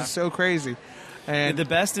is this? Yeah. This is so crazy. And The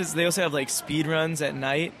best is they also have like speed runs at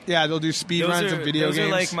night. yeah, they'll do speed runs of video those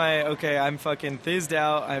games. are like I'm fucking thizzed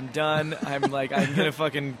out. I'm done. I'm gonna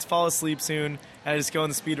fucking fall asleep soon. And I just go in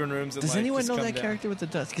the speedrun rooms. And Does anyone just know come that down. character with the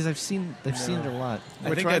dust? Because I've seen it a lot. I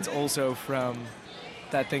Which think one? that's also from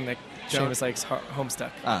that thing that Seamus likes, Homestuck.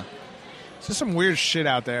 Ah, There's just some weird shit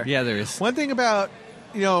out there. yeah, there is. One thing about,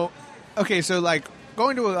 okay, so like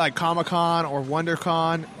going to like Comic-Con or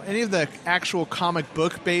WonderCon, any of the actual comic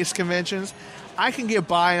book based conventions, I can get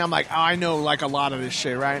by and I'm like, oh, I know like a lot of this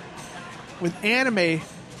shit, right? With anime,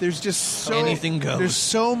 there's just so Anything goes. There's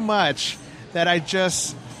so much that I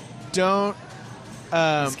just don't.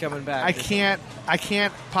 He's coming back. I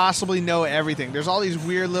can't possibly know everything. There's all these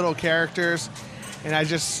weird little characters, and I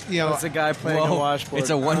just It's a guy playing a washboard. It's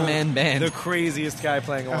a one-man band. The craziest guy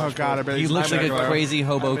playing a oh washboard. god, I bet He he's looks like mind a blown. crazy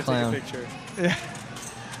hobo I'm gonna clown. take a picture.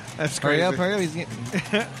 That's crazy. Hurry up. He's getting...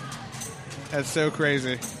 That's so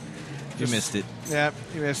crazy. You missed it. Yeah,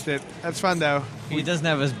 you missed it. That's fun though. He doesn't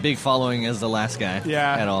have as big following as the last guy.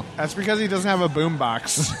 Yeah, At all. That's because he doesn't have a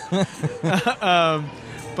boombox.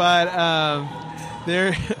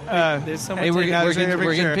 There. There's someone. Hey, we're there's a getting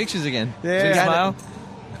picture. pictures again. Yeah. Can Yeah. you smile?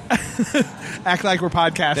 Act like we're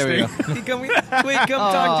podcasting. There we go. Come talk to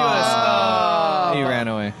us. He ran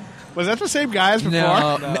away. Was that the same guy as before?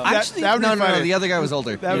 No, That- actually, that would be no. funny. The other guy was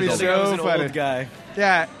older. That'd He be was I older. think I was so an funny. old guy.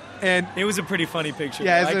 Yeah, and It was a pretty funny picture.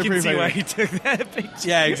 Yeah, it's I a can pretty see funny why picture. he took that picture.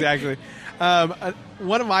 yeah, exactly.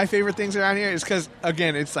 One of my favorite things around here is because,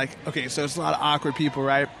 again, it's like, okay, so it's a lot of awkward people,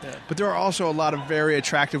 right? Yeah. But there are also a lot of very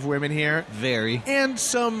attractive women here. Very. And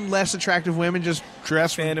some less attractive women just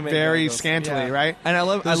dress Anime very goggles. scantily, Yeah. right? And I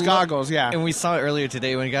love Those goggles, yeah. And we saw it earlier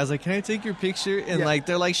today when a guy's like, "Can I take your picture?" And Yeah. like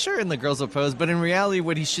they're like, "Sure," and the girls will pose. But in reality,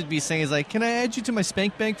 what he should be saying is like, "Can I add you to my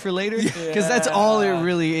spank bank for later?" Because that's all it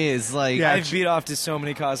really is. Like, Yeah. I've beat off to so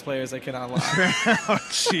many cosplayers I cannot lie. Oh,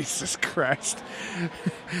 Jesus Christ.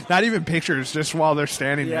 Not even pictures, just while they're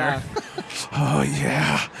standing Yeah. there. Oh,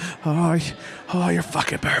 yeah. Oh, you're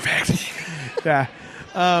fucking perfect. Yeah.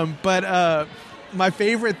 But my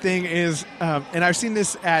favorite thing is, and I've seen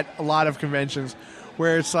this at a lot of conventions,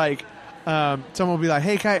 where it's like, someone will be like,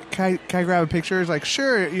 hey, can I grab a picture? It's like,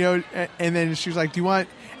 sure, and then she's like, do you want,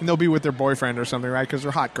 and they'll be with their boyfriend or something, right? Because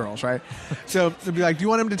they're hot girls, right? So they'll be like, do you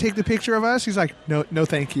want him to take the picture of us? He's like, no,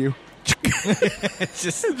 thank you.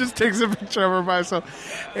 just takes a picture of her by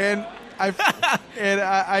herself, and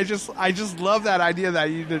I just love that idea that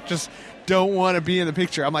you just don't want to be in the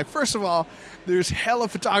picture. I'm like, first of all, there's hella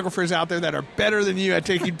photographers out there that are better than you at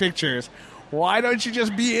taking pictures. Why don't you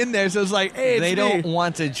just be in there? So it's like, hey, it's they me. don't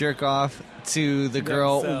want to jerk off to the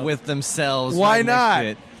girl Themselves. with themselves. Why right next not? to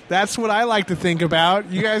it. That's what I like to think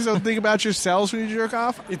about. You guys don't think about yourselves when you jerk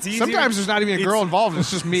off? It's easier- Sometimes there's not even a girl involved.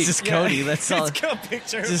 It's just me. It's just Cody. That's all. It's a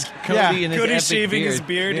picture. Just Cody Yeah. and his Cody's epic shaving beard. his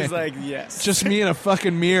beard. Yeah. He's like, yes. Just me in a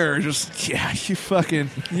fucking mirror. Just, yeah, you fucking,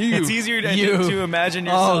 you. It's easier to, You. to imagine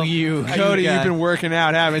yourself. Oh, you. Cody, guy. you've been working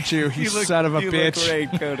out, haven't you? You, look, son of a you bitch. Look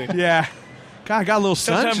great, Cody. Yeah. God, I got a little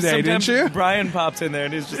sun today, didn't you? Brian pops in there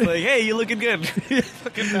and he's just like, "Hey, you looking good?"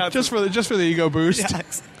 Fucking bounces. Just for the ego boost. Yeah,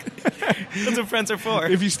 exactly. That's what friends are for.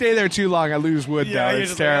 If you stay there too long, I lose wood. yeah, though. you're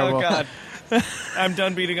It's just terrible. like, "Oh God, I'm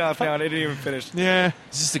done beating off now." And I didn't even finish. Yeah.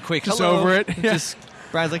 It's just a quick Just hello. over it. Yeah. Just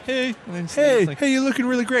Brian's like, hey. And then Hey, it's like, hey, you're looking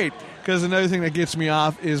really great. Because another thing that gets me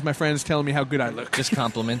off is my friends telling me how good I look. just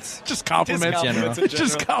compliments. Just compliments. Just compliments in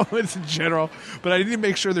Just general. compliments in general. But I need to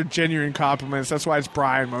make sure they're genuine compliments. That's why it's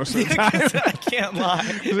Brian most of the time. I can't lie.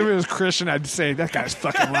 Because if it was Christian, I'd say, that guy's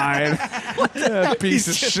fucking lying. That piece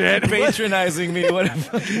of shit. Patronizing me.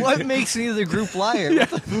 Whatever. What makes me the group liar? Yeah.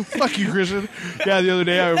 Fuck you, Christian. Yeah, the other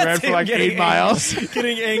day I ran for like 8 miles.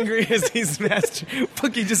 Getting angry as he's master.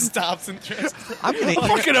 Fucking just stops and tries I'm gonna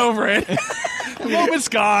I'm fucking over it. The moment's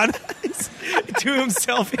gone. to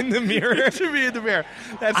himself in the mirror. To me in the mirror.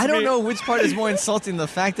 That's I don't me. know which part is more insulting: the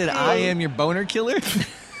fact that I am your boner killer,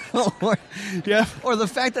 or, Yeah. or the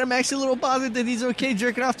fact that I'm actually a little bothered that he's okay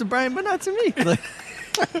jerking off to Brian, but not to me. Like,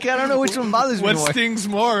 I don't know which one bothers me What more. stings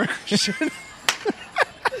more?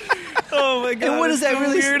 Oh my God! And what does it's that the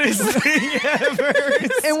really- weirdest thing ever?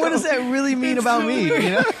 And what does that really mean about me? You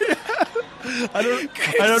know? I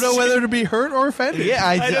don't know whether to be hurt or offended. Yeah,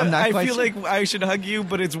 I'm not I quite feel sure. like I should hug you,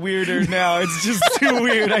 but it's weirder now. It's just too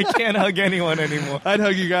weird. I can't hug anyone anymore. I'd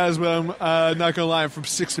hug you guys, but I'm not gonna lie. I'm from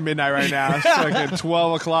 6 to midnight right now. It's like at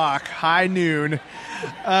 12 o'clock, high noon.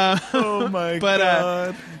 Oh my But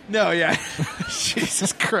God! no, yeah.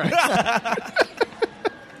 Jesus Christ.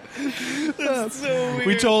 That's so weird.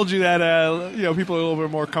 We told you that people are a little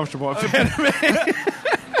bit more comfortable.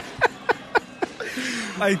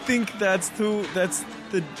 I think that's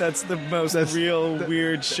the most real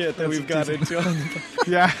weird shit that we've got into on the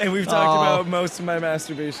Yeah, and we've talked about most of my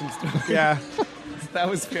masturbation stuff. yeah, That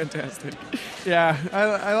was fantastic. yeah.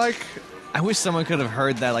 I like. I wish someone could have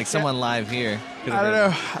heard that, like someone live here. could have I don't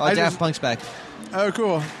heard know. that. Oh, I Daft just- Punk's back. Oh,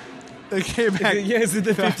 cool. They came back. Yeah, is it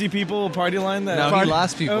the 50 people party line that? No, he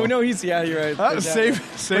lost people. Oh no, yeah, you're right. Oh, Yeah. same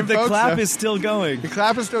But the folks, clap though. is still going. The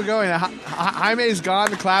clap is still going. Jaime's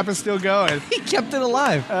gone. The clap is still going. He kept it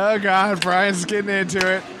alive. Oh God, Brian's getting into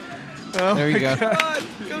it. Oh There you my go. God.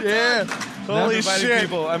 Yeah. Holy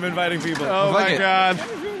shit. I'm inviting people. Oh Fuck my it. God.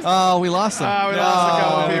 Oh, we lost him. Oh, we lost a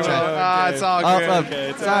couple Oh, people. okay. Oh, it's all Oh, good. oh,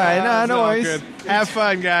 it's all right. No, It's no all worries. good. Have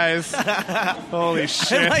fun, guys. Holy I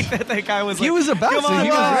shit. like that guy was He like, was about come to. on, He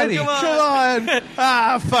was come on, ready. Come on. Come on.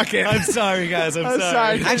 Ah, fuck it. I'm sorry, guys. I'm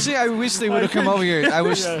sorry. Actually, I wish they would have come over here. I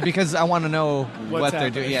wish because I want to know what they're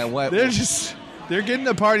happening. doing. Yeah, what? They're getting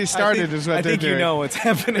the party started is what I they're think doing. you know what's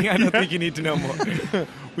happening. I don't think you need to know more.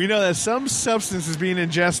 We know that some substance is being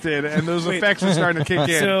ingested and those Wait. effects are starting to kick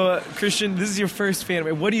in. So, Christian, this is your first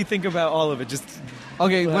fan. What do you think about all of it? Just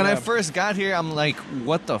Okay, when I Yeah. first got here, I'm like,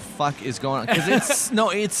 "What the fuck is going on?" Because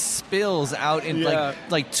it spills out in Yeah.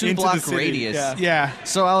 like 2 Into the block city, radius. yeah. yeah.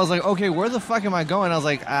 So I was like, "Okay, where the fuck am I going?" I was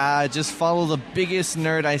like, just follow the biggest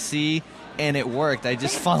nerd I see," and it worked. I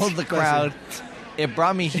just followed the crowd. It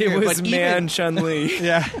brought me here. it was but Man even, Chun Li.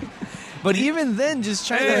 Yeah. but even then, just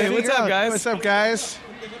trying Hey, to what's figure up, out- guys? What's up, guys?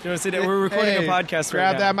 Do you want to sit down? We're recording Hey, a podcast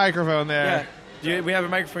grab right that now. microphone there. Yeah. We have a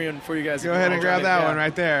microphone for you guys. Go ahead and grab that one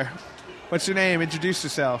right there. What's your name? Introduce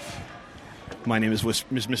yourself. My name is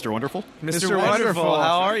Mr. Wonderful. Mr. Mr. Wonderful.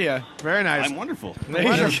 How are you? Very nice. I'm wonderful.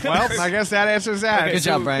 Wonderful. Well, I guess that answers that. Okay, Good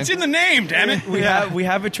job, Brian. It's in the name, damn it. We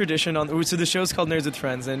have a tradition on. So the show's called Nerds with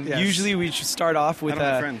Friends, and Yes. usually we should start off with. I don't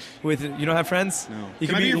have friends. With you don't have friends? No. You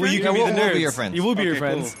Can I be your friend? You can Yeah, be the we'll nerds. be your friends. You will be your Okay,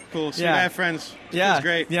 friends. Cool. So Yeah. I have friends. Yeah, Feels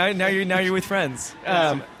great. Yeah, now you're with friends.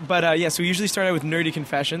 So we usually start out with nerdy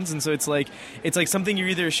confessions, and so it's like something you're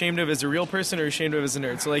either ashamed of as a real person or ashamed of as a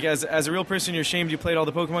nerd. So like as a real person, you're ashamed you played all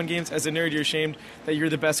the Pokemon games. As a nerd, you're ashamed that you're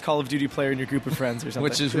the best Call of Duty player in your group of friends or something.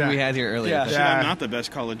 which is who Yeah. we had here earlier. Yeah. Shit, I'm not the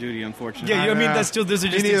best Call of Duty, unfortunately. yeah, I mean that's still those are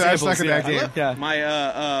Me just neither. I examples. suck at that game. Yeah. My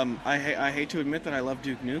I hate to admit that I love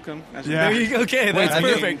Duke Nukem. As a Yeah. There you go. Okay, that's the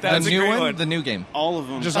new- perfect. That's the a new great one, one. the new game. all of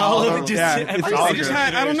them. Just all all of of it, them. just Yeah, every it's single all I good. just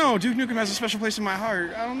had, I don't know. Duke Nukem has a special place in my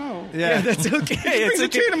heart. I don't know. Yeah, Yeah. that's okay. It brings It's a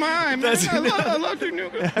okay. tear to my eye, man. That's- I love Duke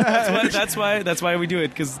Nukem. That's why we do it,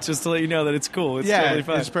 because just to let you know that it's cool. It's Yeah, totally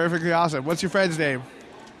fun. it's perfectly awesome. What's your friend's name?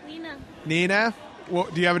 Lena. Nina?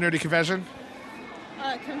 do you have a nerdy confession?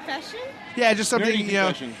 Confession? Yeah, just something, Nerdy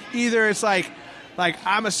confession. either it's like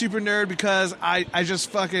I'm a super nerd because I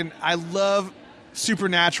love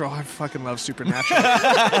Supernatural. I fucking love Supernatural.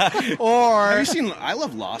 Or Have you seen? I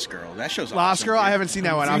love Lost Girl. That show's Lost awesome, Girl? dude. I haven't seen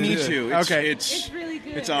that one. You I'm need just- to. Okay. It's really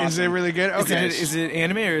good. It's awesome. Is it really good? Okay. Is it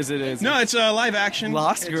anime or is it? No, it's live action.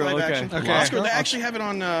 Lost It's Girl, live okay. action. Okay. Lost Girl. They actually have it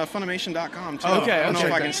on Funimation.com too. Okay, I don't know okay.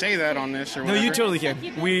 if I can say that on this or No, whatever. you totally can.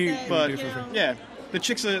 But do it for free. yeah, the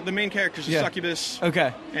chick's the main character's a Yeah. succubus.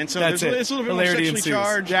 Okay. And so That's it's it. a little bit more Hilarity sexually ensues.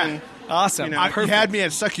 charged. Yeah. And, Awesome. You know, You had me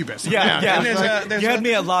at Succubus. Yeah. And there's you a- had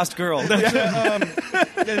me at Lost Girl. and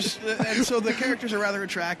so the characters are rather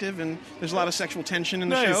attractive, and there's a lot of sexual tension in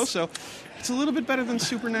the Nice. show. So it's a little bit better than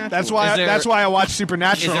Supernatural. That's why. Is there- That's why I watch Is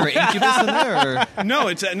Supernatural. there an incubus in there? Or? No,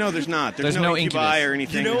 it's no. There's not. There's, There's no incubi incubus. or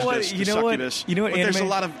anything. You know There's what- just you the know what- succubus. you know what But there's a anime-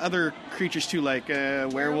 lot of other creatures too, like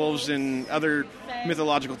werewolves and other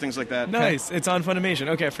mythological things like that. Nice. It's on Funimation.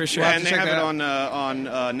 Okay, for sure. Yeah, and they check have it that on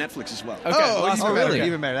Netflix as well. Okay. Oh, awesome. even better. really?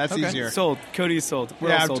 Even better. That's Okay. easier. Sold. Cody's sold. We're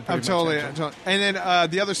Yeah, all I'm, sold. I'm pretty much, totally, actually. And then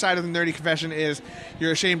the other side of the nerdy confession is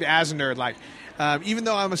you're ashamed as a nerd. Like, even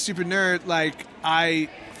though I'm a super nerd, like I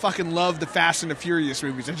fucking love the Fast and the Furious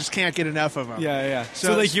movies. I just can't get enough of them. Yeah, yeah. So-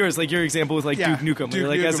 So, like yours, like your example with like Yeah, Duke Nukem. Duke You're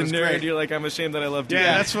like, as a Nukem is nerd, great. you're like, I'm ashamed that I love Duke.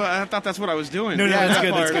 Yeah, Nukem. that's what I thought. That's what I was doing. No, no, yeah, that's that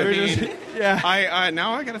good, that's part. good. I mean, Yeah. I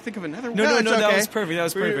now I got to think of another one. No, it's that okay. was perfect. That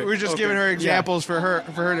was perfect. We're just Okay. giving her examples for her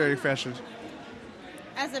nerdy confessions.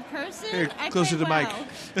 As a person, Here, I closer play to Mike.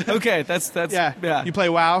 WoW. Okay, that's Yeah. You play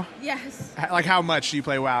WoW? Yes, Like how much do you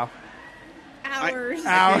play WoW? hours.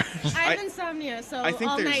 Hours. I have insomnia, so I think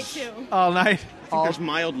all night there's- too. All night. I think there's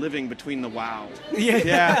mild living between the WoW.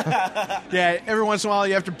 Yeah. Yeah. Every once in a while,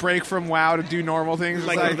 you have to break from WoW to do normal things.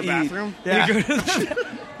 Like It's go to the bathroom. Yeah.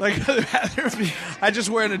 Like go to the bathroom. I just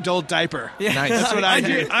wear an adult diaper. Nice. That's what I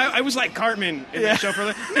do. I was like Cartman in the show for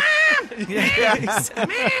the.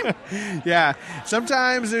 Yeah.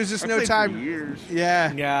 Sometimes there's just I've no played for time. years.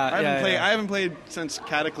 Yeah. Yeah, I haven't played since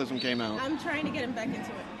Cataclysm came out. I'm trying to get him back into it.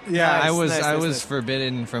 Yeah. I was nice.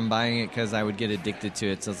 forbidden from buying it because I would get addicted to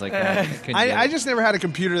it. So it's like I couldn't get I it. just never had a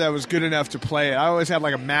computer that was good enough to play it. I always had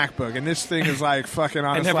like a MacBook, and this thing is like fucking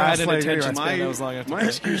on I its never last had an leg attention anyway. span that was long enough to My play.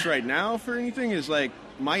 excuse right now for anything is like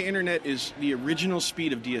my internet is the original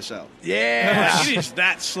speed of DSL. Yeah. It is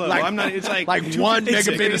that slow. Like- I'm not. It's like like 1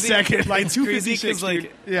 megabit a second. Like It's crazy 256. 'cause,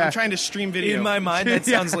 like, Yeah. I'm trying to stream video. In my mind, that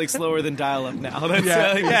sounds like slower than dial-up now. That's,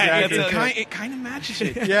 Yeah, exactly. it kind of matches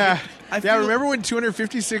it. Yeah. I Yeah, feel- remember when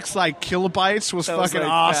 256 like kilobytes was That was, fucking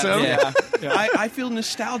like, awesome? fast. Yeah. I feel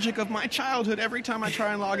nostalgic of my childhood every time I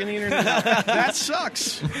try and log in the internet. That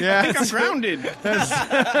sucks. Yeah. I think I'm grounded.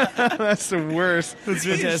 That's the worst. That's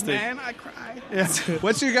Please, fantastic. man, I cry. Yeah.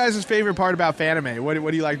 What's your guys' favorite part about Fanime? What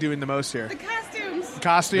do you like doing the most here? The costumes.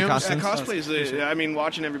 Costumes? The costumes. Cosplay is, I mean,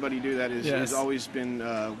 watching everybody do that Yes. has always been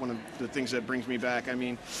one of the things that brings me back. I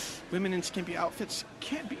mean, women in skimpy outfits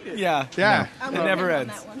can't beat it. Yeah. Yeah. I'm It with never him on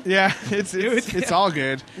ends. that one. Yeah, it's all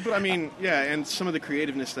good. But I mean, yeah, and some of the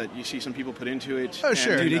creativeness that you see some people put into it. Oh,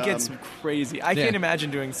 sure. and, Dude, it gets crazy. I Yeah. can't imagine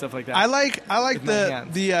doing stuff like that. I like With my the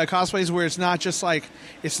hands. cosplays where it's not just like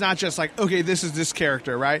okay, this is this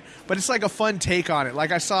character, right? But it's like a fun take on it.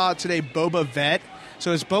 Like I saw today Boba Fett.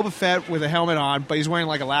 So it's Boba Fett with a helmet on, but he's wearing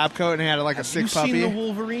like a lab coat and he had like a sick you puppy. seen the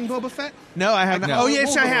Wolverine Boba Fett? No, I have not. No. Oh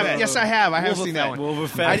yes, I have. Boba Fett. Yes, I have. I have Boba seen that Fett. one. Boba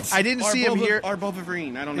Fett. I didn't see him here. Or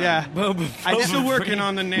Boba-Verine, I don't know. Yeah. I'm still working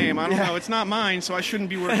on the name. I don't know. It's not mine, so I shouldn't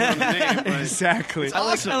be working on the name. But Exactly. I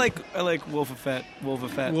like Wolf of Fett. Wolf of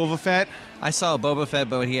Fett. Boba Fett. I saw Boba Fett,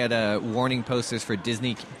 but he had warning posters for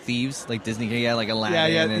Disney thieves, like Disney. He had like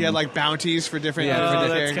Aladdin. Yeah, and he had like bounties for different. Yeah, different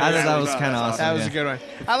that's characters. kinda I thought that was That's kind of awesome. awesome. That was yeah. a good one.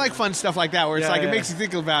 I like fun stuff like that where it's Yeah, like it yeah. makes you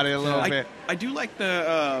think about it a little bit. I do like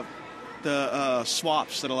the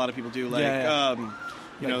swaps that a lot of people do. Like, Yeah, yeah. you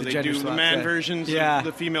Like know, the they gender do the swaps, man yeah. versions, Yeah.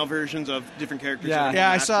 the female versions of different characters. Yeah. that are Yeah,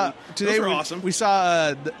 I matched, saw and today. Those are we, awesome. we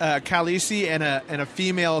saw Khaleesi and a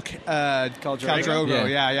female Khal Drogo.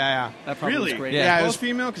 Yeah. Yeah. That probably Really? was great. Yeah, it both was-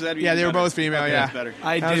 female? Because that'd be Yeah, they were better. both female, Okay, yeah. that's better.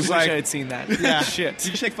 I I did was wish like- I had seen that. Yeah. Shit.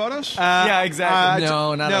 Did you take photos? Yeah, exactly.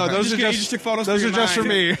 No, not no. of her. Those you are just, just you just took photos. those for are your just for mind.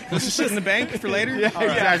 me. This is sit in the bank for later. Yeah, All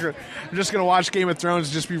right. exactly. I'm just gonna watch Game of Thrones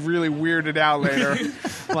and just be really weirded out later.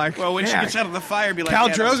 Like, Well, when she yeah, gets out of the fire, be like, Khal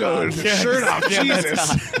yeah, that's Drogo, fine. shirt off.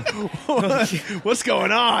 Jesus, what's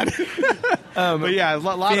going on? But yeah, a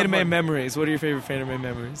lot of Fanime fun. memories. What are your favorite Fanime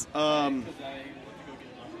memories?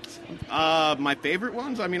 My favorite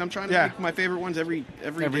ones. I mean, I'm trying to Yeah. pick my favorite ones every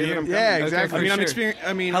Every day year? that I'm Yeah, coming. exactly. I mean, I'm Sure. experiencing.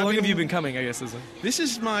 I mean, How I've long have you been coming? I guess is This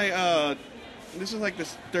is my this is like the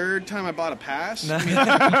third time I bought a pass. That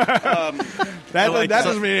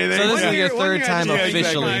doesn't mean anything. So this is your One third year time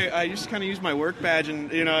officially. I just kind of used my work badge,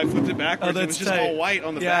 and I flipped it backwards. It was just all white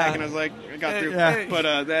on the back, and I was like, I got through. Yeah. But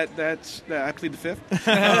I plead the fifth.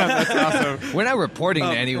 That's awesome. We're not reporting to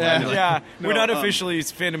anyone. Yeah, No, we're not officially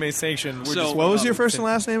Fanime sanctioned. We're just What was your first and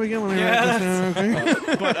last name again? Let me write this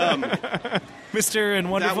down. But Mr. and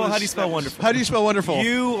Wonderful. How do you spell wonderful? How do you spell wonderful?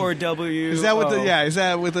 U or W? Is that with the Is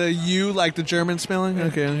that with a U like the German spelling?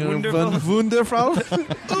 Okay, Wonderful. Wonderful.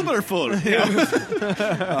 Uberful.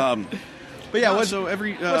 But yeah, what's so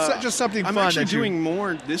every just something I'm fun actually that you- doing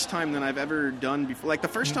more this time than I've ever done before. Like the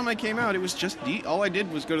first time I came out, it was just all I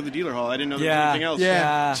did was go to the dealer hall. I didn't know there was anything else.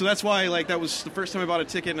 Yeah. So that's why that was the first time I bought a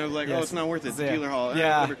ticket, and I was like, oh, it's not worth it. The dealer hall.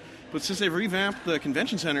 Yeah. Whatever. But since they've revamped the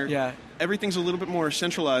convention center, everything's a little bit more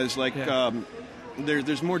centralized. Like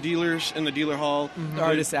there's more dealers in the dealer hall.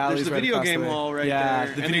 Artist alley. There's the right video across game the way. hall right yeah,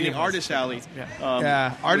 there, the and video then the game hall's artist alley.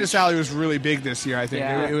 Artist Alley was really big this year. I think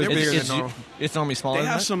Yeah. it was bigger than normal. It's normally smaller. They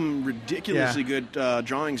than have that? some ridiculously good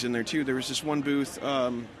drawings in there too. There was this one booth.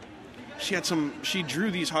 She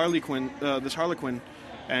drew this Harlequin,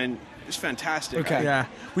 and it's fantastic. Okay. Yeah,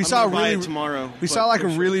 we I'm saw gonna buy really it tomorrow. We but saw like a for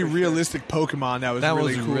sure, really for sure. realistic Pokemon that was That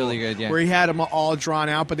really was cool. really good, yeah. Where he had them all drawn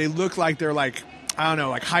out, but they look like they're like, I don't know,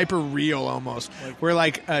 like hyper real almost. Where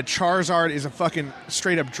like Charizard is a fucking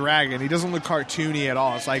straight up dragon. He doesn't look cartoony at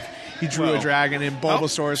all. It's like he drew a dragon, and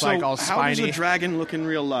Bulbasaur is like all How does spiny. a dragon look in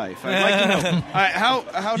real life? I'd like to know. All right,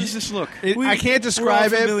 how does this look? I can't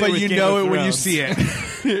describe it, familiar but with you Game know of it when you Thrones. see it.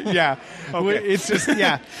 Yeah, it's just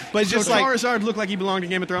but So just like Charizard looked like he belonged to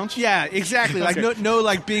Game of Thrones? yeah, exactly. Like no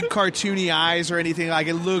like big cartoony eyes or anything. Like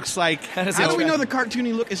it looks like How do we know the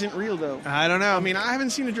cartoony look isn't real, though? I don't know. I mean, I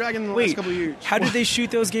haven't seen a dragon in the Wait, last couple of years. how did they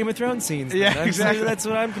shoot those Game of Thrones scenes? Yeah, then? exactly. That's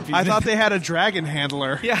what I'm confused. I thought they had a dragon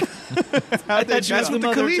handler. Yeah, How'd they That's do what that? the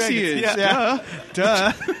mother of Khaleesi dragons. is. Yeah.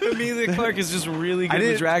 Duh. Amelia Clark is just really I good with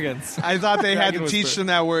didn't- dragons. I thought they had Dragon to teach whisperer. them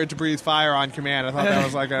that word to breathe fire on command. I thought that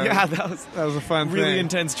was like a Yeah, that was a fun really thing.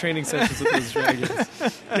 intense training sessions with those dragons.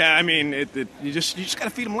 Yeah, I mean, you just got to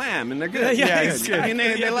feed them lamb, and they're good. Yeah, They're it's good. good. I mean,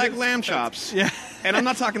 they like lamb chops. Yeah. And I'm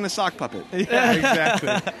not talking the sock puppet. Yeah,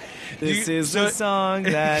 exactly. This is a song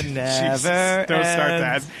that never Jesus, don't start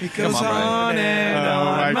ends. that. It goes Come on, on and Oh,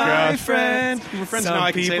 on, my my God. friend. We're friends Some now,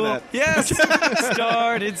 I can say people, that. Yes,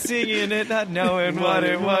 started singing it, not knowing what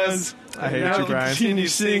it was. I hate Now you, Brian. Continue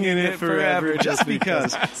singing it forever just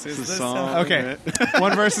because. This is the song. Okay,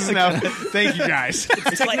 one verse is enough. Thank you guys.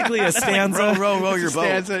 It's technically a stanza. row your boat.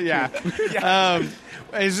 Stanza, yeah.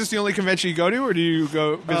 Is this the only convention you go to, or do you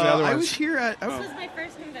go visit other I ones? was here at. This was my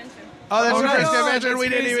first convention. Oh, that's Oh, your nice. first convention. That's We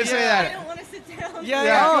didn't even crazy. say I that. don't want to sit down. Yeah,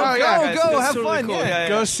 Yeah, oh, yeah. go, have totally fun, cool. yeah.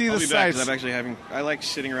 Go see I'll the be back sights. because I'm actually I like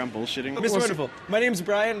sitting around bullshitting. Mr. Wonderful. My name's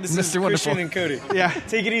Brian. This is Mr. Christian Wonderful. and Cody. Yeah.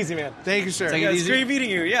 Take it easy, man. Thank you, sir. Take it Yeah, it's easy. great meeting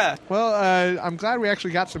you. Yeah. Well, I'm glad we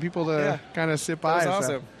actually got some people to kind of sit by. That was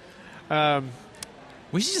so. awesome.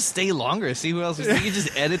 We should just stay longer. See who else. We could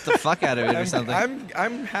just edit the fuck out of it or something.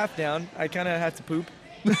 I'm half down. I kind of have to poop.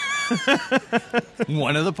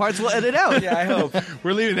 One of the parts we'll edit out. Yeah, I hope.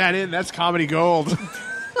 We're leaving that in. That's comedy gold.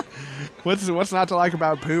 What's not to like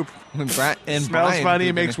about poop? And Smells Brian funny. It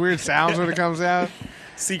pooping makes weird sounds when it comes out.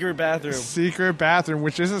 Secret bathroom. Secret bathroom,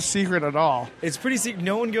 which isn't secret at all. It's pretty secret.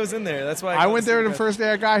 No one goes in there. That's why I went there the first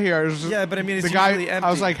day I got here. It was just- Yeah, but I mean, it's the guy. usually empty.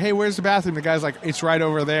 I was like, "Hey, where's the bathroom?" The guy's like, "It's right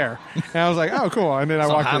over there." And I was like, "Oh, cool." And then I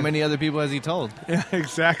So walked how in. many other people has he told? Yeah,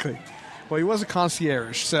 exactly. Well, he was a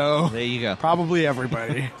concierge, so There you go. probably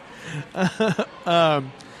everybody.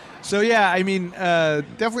 So yeah, I mean,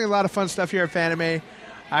 definitely a lot of fun stuff here at Fanime.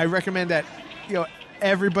 I recommend that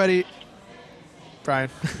everybody. Brian,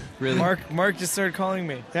 Really? Mark just started calling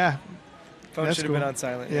me. yeah, Phone That's should have cool. been on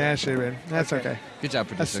silent. yeah, it should have been. That's okay. Good job, I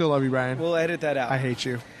producer. still love you, Brian. We'll edit that out. I hate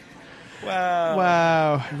you. Wow.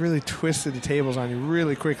 Wow, I really twisted the tables on you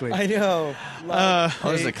really quickly. I know. Oh,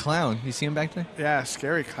 there's a clown. You see him back there? Yeah,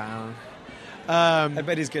 scary clown. I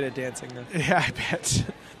bet he's good at dancing, though. Yeah, I bet.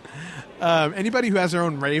 Anybody who has their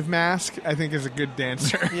own rave mask, I think, is a good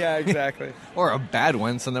dancer. Yeah, exactly. Or a bad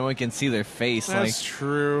one, so no one can see their face. That's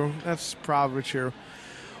true. That's probably true.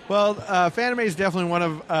 Well, Fanime is definitely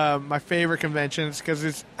one of my favorite conventions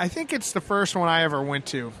because I think it's the first one I ever went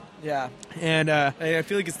to. Yeah. And I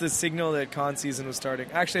feel like it's the signal that con season was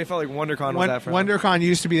starting. Actually, I felt like WonderCon was that for them. WonderCon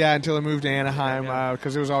used to be that until it moved to Anaheim Yeah.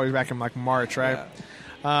 because it was always back in like March, right?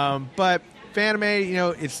 Yeah. But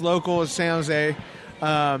Fanime, it's local. It's San Jose,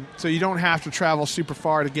 so you don't have to travel super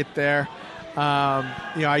far to get there.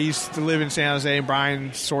 I used to live in San Jose, and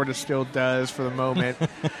Brian sort of still does for the moment.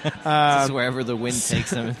 This is wherever the wind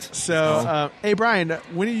takes him. So, hey Brian,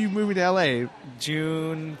 when are you moving to LA?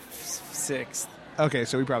 June 6th. Okay,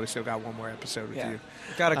 so we probably still got one more episode with you.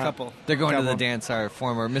 Got a couple. They're going to the Couple. dance. Our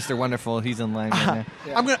former Mr. Wonderful, he's in line right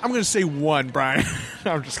now. I'm gonna say one, Brian.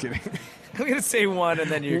 No, I'm just kidding. I'm gonna say one, and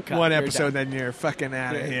then you're cut. One You're episode, done. then you're fucking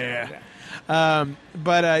out of Yeah, here.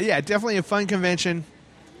 But definitely a fun convention.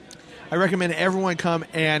 I recommend everyone come,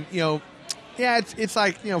 and it's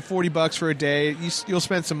like $40 for a day. You'll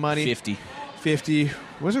spend some money. 50.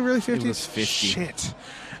 Was it really 50? It was 50. Shit.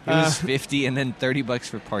 It was 50 and then $30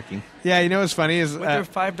 for parking. Yeah, you know what's funny is But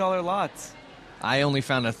they're $5 lots. I only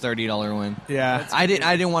found a $30 one. Yeah. I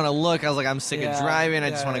didn't want to look. I was like, I'm sick of driving. I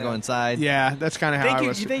just want to yeah. go inside. Yeah, that's kind of how I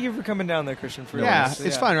was. Thank you for coming down there, Christian. For Yeah, this.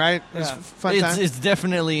 it's fun, right? It's Yeah. fun time. It's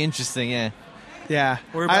definitely interesting, yeah. Yeah.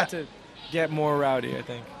 We're about to get more rowdy, I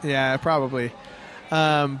think. Yeah, probably.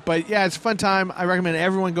 But yeah, it's a fun time. I recommend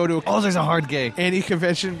everyone go to Oh, there's a hard gay. any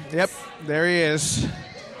convention. Yep, there he is.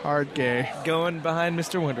 Hard gay. Going behind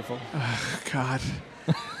Mr. Wonderful. God.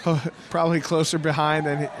 Probably closer behind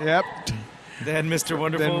than. Yep. They had Mr.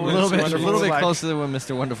 Wonderful. Then A with little Mr. bit, Wonderful. like- closer than what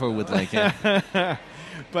Mr. Wonderful would like. Yeah.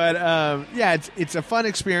 But it's a fun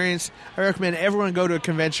experience. I recommend everyone go to a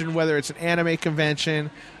convention, whether it's an anime convention,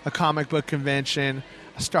 a comic book convention,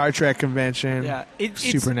 a Star Trek convention, Yeah, it's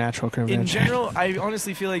supernatural convention. in general. I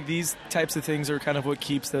honestly feel like these types of things are kind of what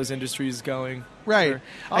keeps those industries going. Right.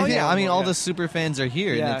 Oh, yeah. I mean, all Yeah. the super fans are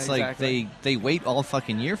here, Yeah, and it's like exactly. they wait all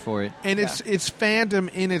fucking year for it. And it's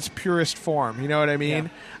fandom in its purest form. You know what I mean?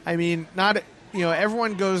 Yeah. I mean, not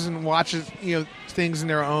everyone goes and watches things in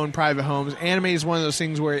their own private homes. Anime is one of those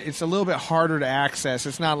things where it's a little bit harder to access.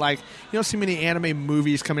 It's not like you don't see many anime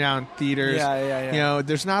movies coming out in theaters. Yeah.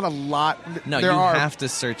 There's not a lot. No, there you are. have to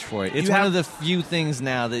search for it. It's You one have- of the few things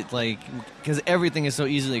now that, because everything is so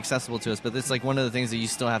easily accessible to us, but it's like one of the things that you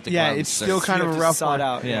still have to go out and It's search. still kind You of have a to rough sort one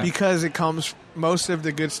out, yeah. because it comes. Most of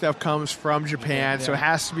the good stuff comes from Japan, so it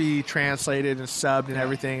has to be translated and subbed and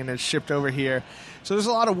everything, and then shipped over here. So there's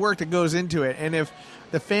a lot of work that goes into it. And if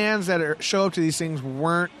the fans that show up to these things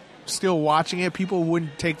weren't still watching it, people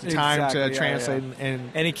wouldn't take the time Exactly, to yeah, translate yeah.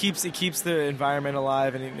 and it keeps the environment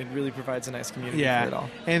alive, and it really provides a nice community for it all.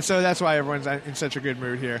 And so that's why everyone's in such a good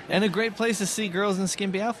mood here. And a great place to see girls in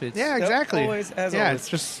skimpy outfits. Yeah, exactly. always, as yeah, always.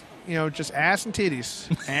 it's just ass and titties,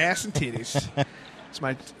 ass and titties. It's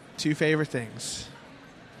my two favorite things.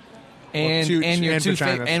 And Well, your and two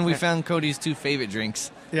vaginas. and we Yeah. found Cody's two favorite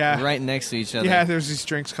drinks. Yeah. right next to each other. Yeah, there's these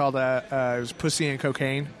drinks called it was pussy and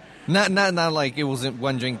cocaine. Not like it wasn't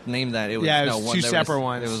one drink named that. It was Yeah, it no, was one, two there separate was,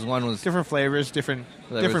 ones. There was one was Different flavors, different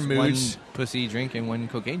there different was moods. One pussy drink and one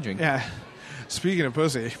cocaine drink. Yeah. Speaking of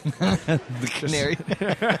pussy, The canary,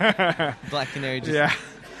 black canary. Just, yeah.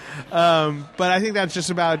 But I think that just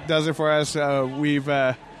about does it for us. We've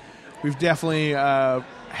definitely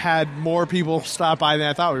had more people stop by than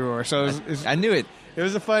I thought we were. So I knew it. It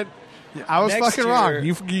was a fun. I was Next fucking year-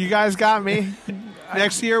 wrong. You guys got me.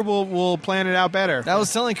 Next year we'll plan it out better. I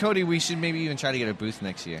was telling Cody we should maybe even try to get a booth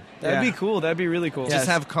next year. That'd Yeah. be cool. That'd be really cool. Just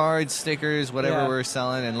have cards, stickers, whatever Yeah. we're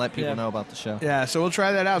selling, and let people Yeah. know about the show. Yeah, so we'll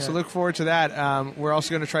try that out. So Yeah. look forward to that. We're also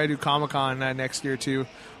going to try to do Comic-Con next year too.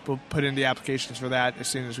 We'll put in the applications for that as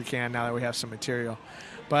soon as we can. Now that we have some material,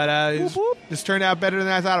 but this turned out better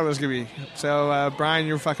than I thought it was going to be. So Brian,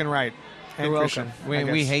 you're fucking right. And You're Christian, welcome.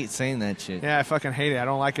 I We guess. hate saying that shit. Yeah, I fucking hate it. I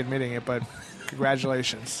don't like admitting it, but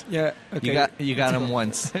congratulations. Yeah. Okay. You got him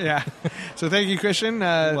once. Yeah. So thank you, Christian.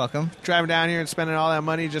 You're welcome. Driving down here and spending all that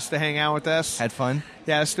money just to hang out with us. Had fun,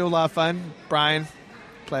 Yeah, it's still a lot of fun. Brian,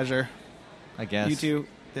 pleasure. I guess. You too.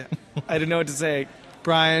 Yeah. I didn't know what to say.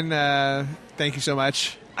 Brian, thank you so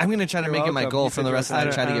much. I'm gonna try to You're make it my welcome. goal You for said the you rest were- of the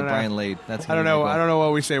night. Try I to get don't know. Brian laid. That's I don't know. I don't know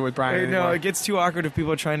what we say with Brian No, anymore. it gets too awkward if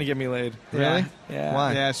people are trying to get me laid. Really? Yeah.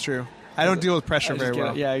 Why? Yeah, it's true. I don't deal with pressure I just very get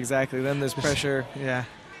well. it. Yeah, exactly. Then there's pressure. Yeah.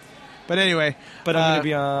 But anyway. But I'm going to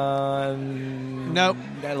be on... Nope.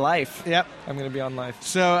 Life. Yep. I'm going to be on Life.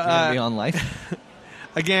 So, You're gonna be on life.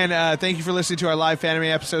 again, thank you for listening to our live anime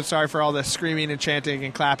episode. Sorry for all the screaming and chanting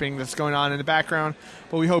and clapping that's going on in the background.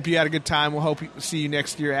 But we hope you had a good time. We'll hope to see you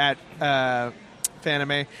next year at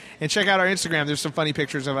Fanime. And check out our Instagram. There's some funny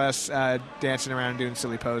pictures of us dancing around and doing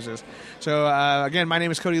silly poses. So, again, my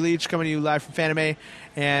name is Cody Leach, coming to you live from Fanime.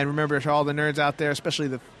 And remember, to all the nerds out there, especially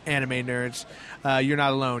the anime nerds, you're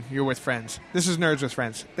not alone. You're with friends. This is Nerds with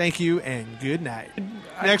Friends. Thank you, and good night.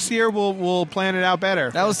 Next year, we'll plan it out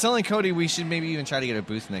better. I was telling Cody we should maybe even try to get a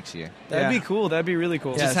booth next year. That'd Yeah. be cool. That'd be really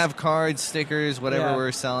cool. Just have cards, stickers, whatever Yeah.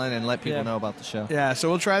 we're selling, and let people Yeah. know about the show. Yeah, so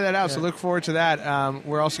we'll try that out. So Yeah. look forward to that.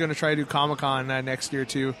 We're also going to try to do Comic-Con next year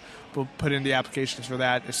too. We'll put in the applications for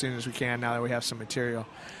that as soon as we can. Now that we have some material,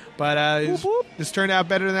 but this turned out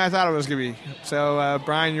better than I thought it was going to be. So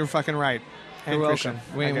Brian, you're fucking right. And You're Christian,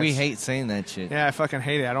 welcome. I We guess. hate saying that shit. Yeah, I fucking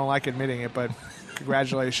hate it. I don't like admitting it, but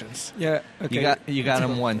Congratulations. Yeah. Okay. You got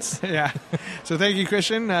him once. Yeah. So thank you,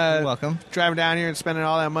 Christian. You're welcome. Driving down here and spending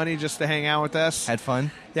all that money just to hang out with us. Had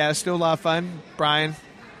fun. Yeah, it's still a lot of fun. Brian,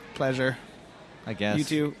 pleasure. I guess. You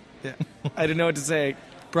too. Yeah. I didn't know what to say.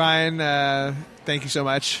 Brian, thank you so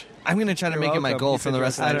much. I'm going to try to make it my goal for the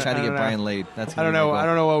rest of the night. Try to get Brian laid. That's I don't know. I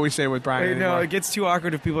don't know what we say with Brian. No, it gets too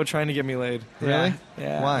awkward if people are trying to get me laid. Really?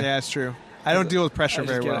 Yeah. Why? Yeah, it's true. I don't deal with pressure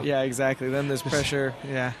very well. Yeah, exactly. Then there's pressure.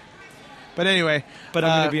 Yeah. But anyway. But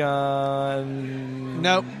I'm going to be on...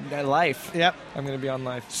 Nope. Life. Yep. I'm going to be on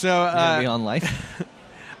Life. So, You're going to be on Life?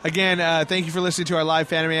 Again, thank you for listening to our live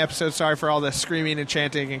Fanime episode. Sorry for all the screaming and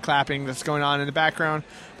chanting and clapping that's going on in the background.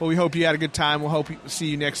 But we hope you had a good time. We'll hope to see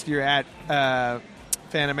you next year at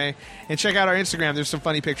Fanime. And check out our Instagram. There's some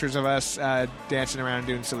funny pictures of us dancing around and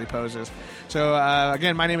doing silly poses. So,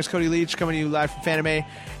 again, my name is Cody Leach, coming to you live from Fanime.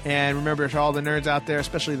 And remember, to all the nerds out there,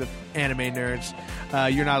 especially the anime nerds,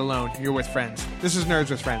 you're not alone. You're with friends. This is Nerds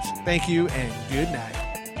with Friends. Thank you, and good night.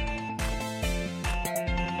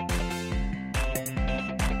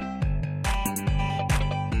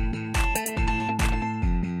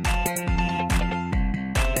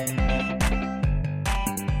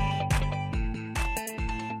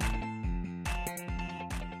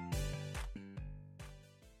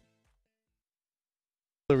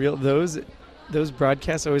 Those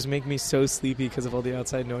broadcasts always make me so sleepy because of all the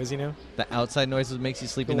outside noise, you know? The outside noises makes you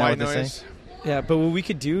sleepy. The Now white what they noise. say? Yeah, but what we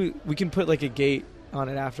could do, we can put like a gate on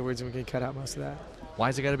it afterwards and we can cut out most of that.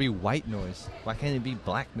 Why's it got to be white noise? Why can't it be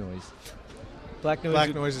black noise? Black noise.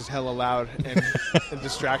 Black noise is hella loud and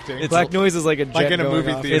distracting. Black noise is like a jet like in a going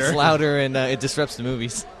movie off. theater. It's louder and it disrupts the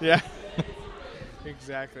movies. Yeah.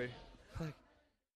 Exactly.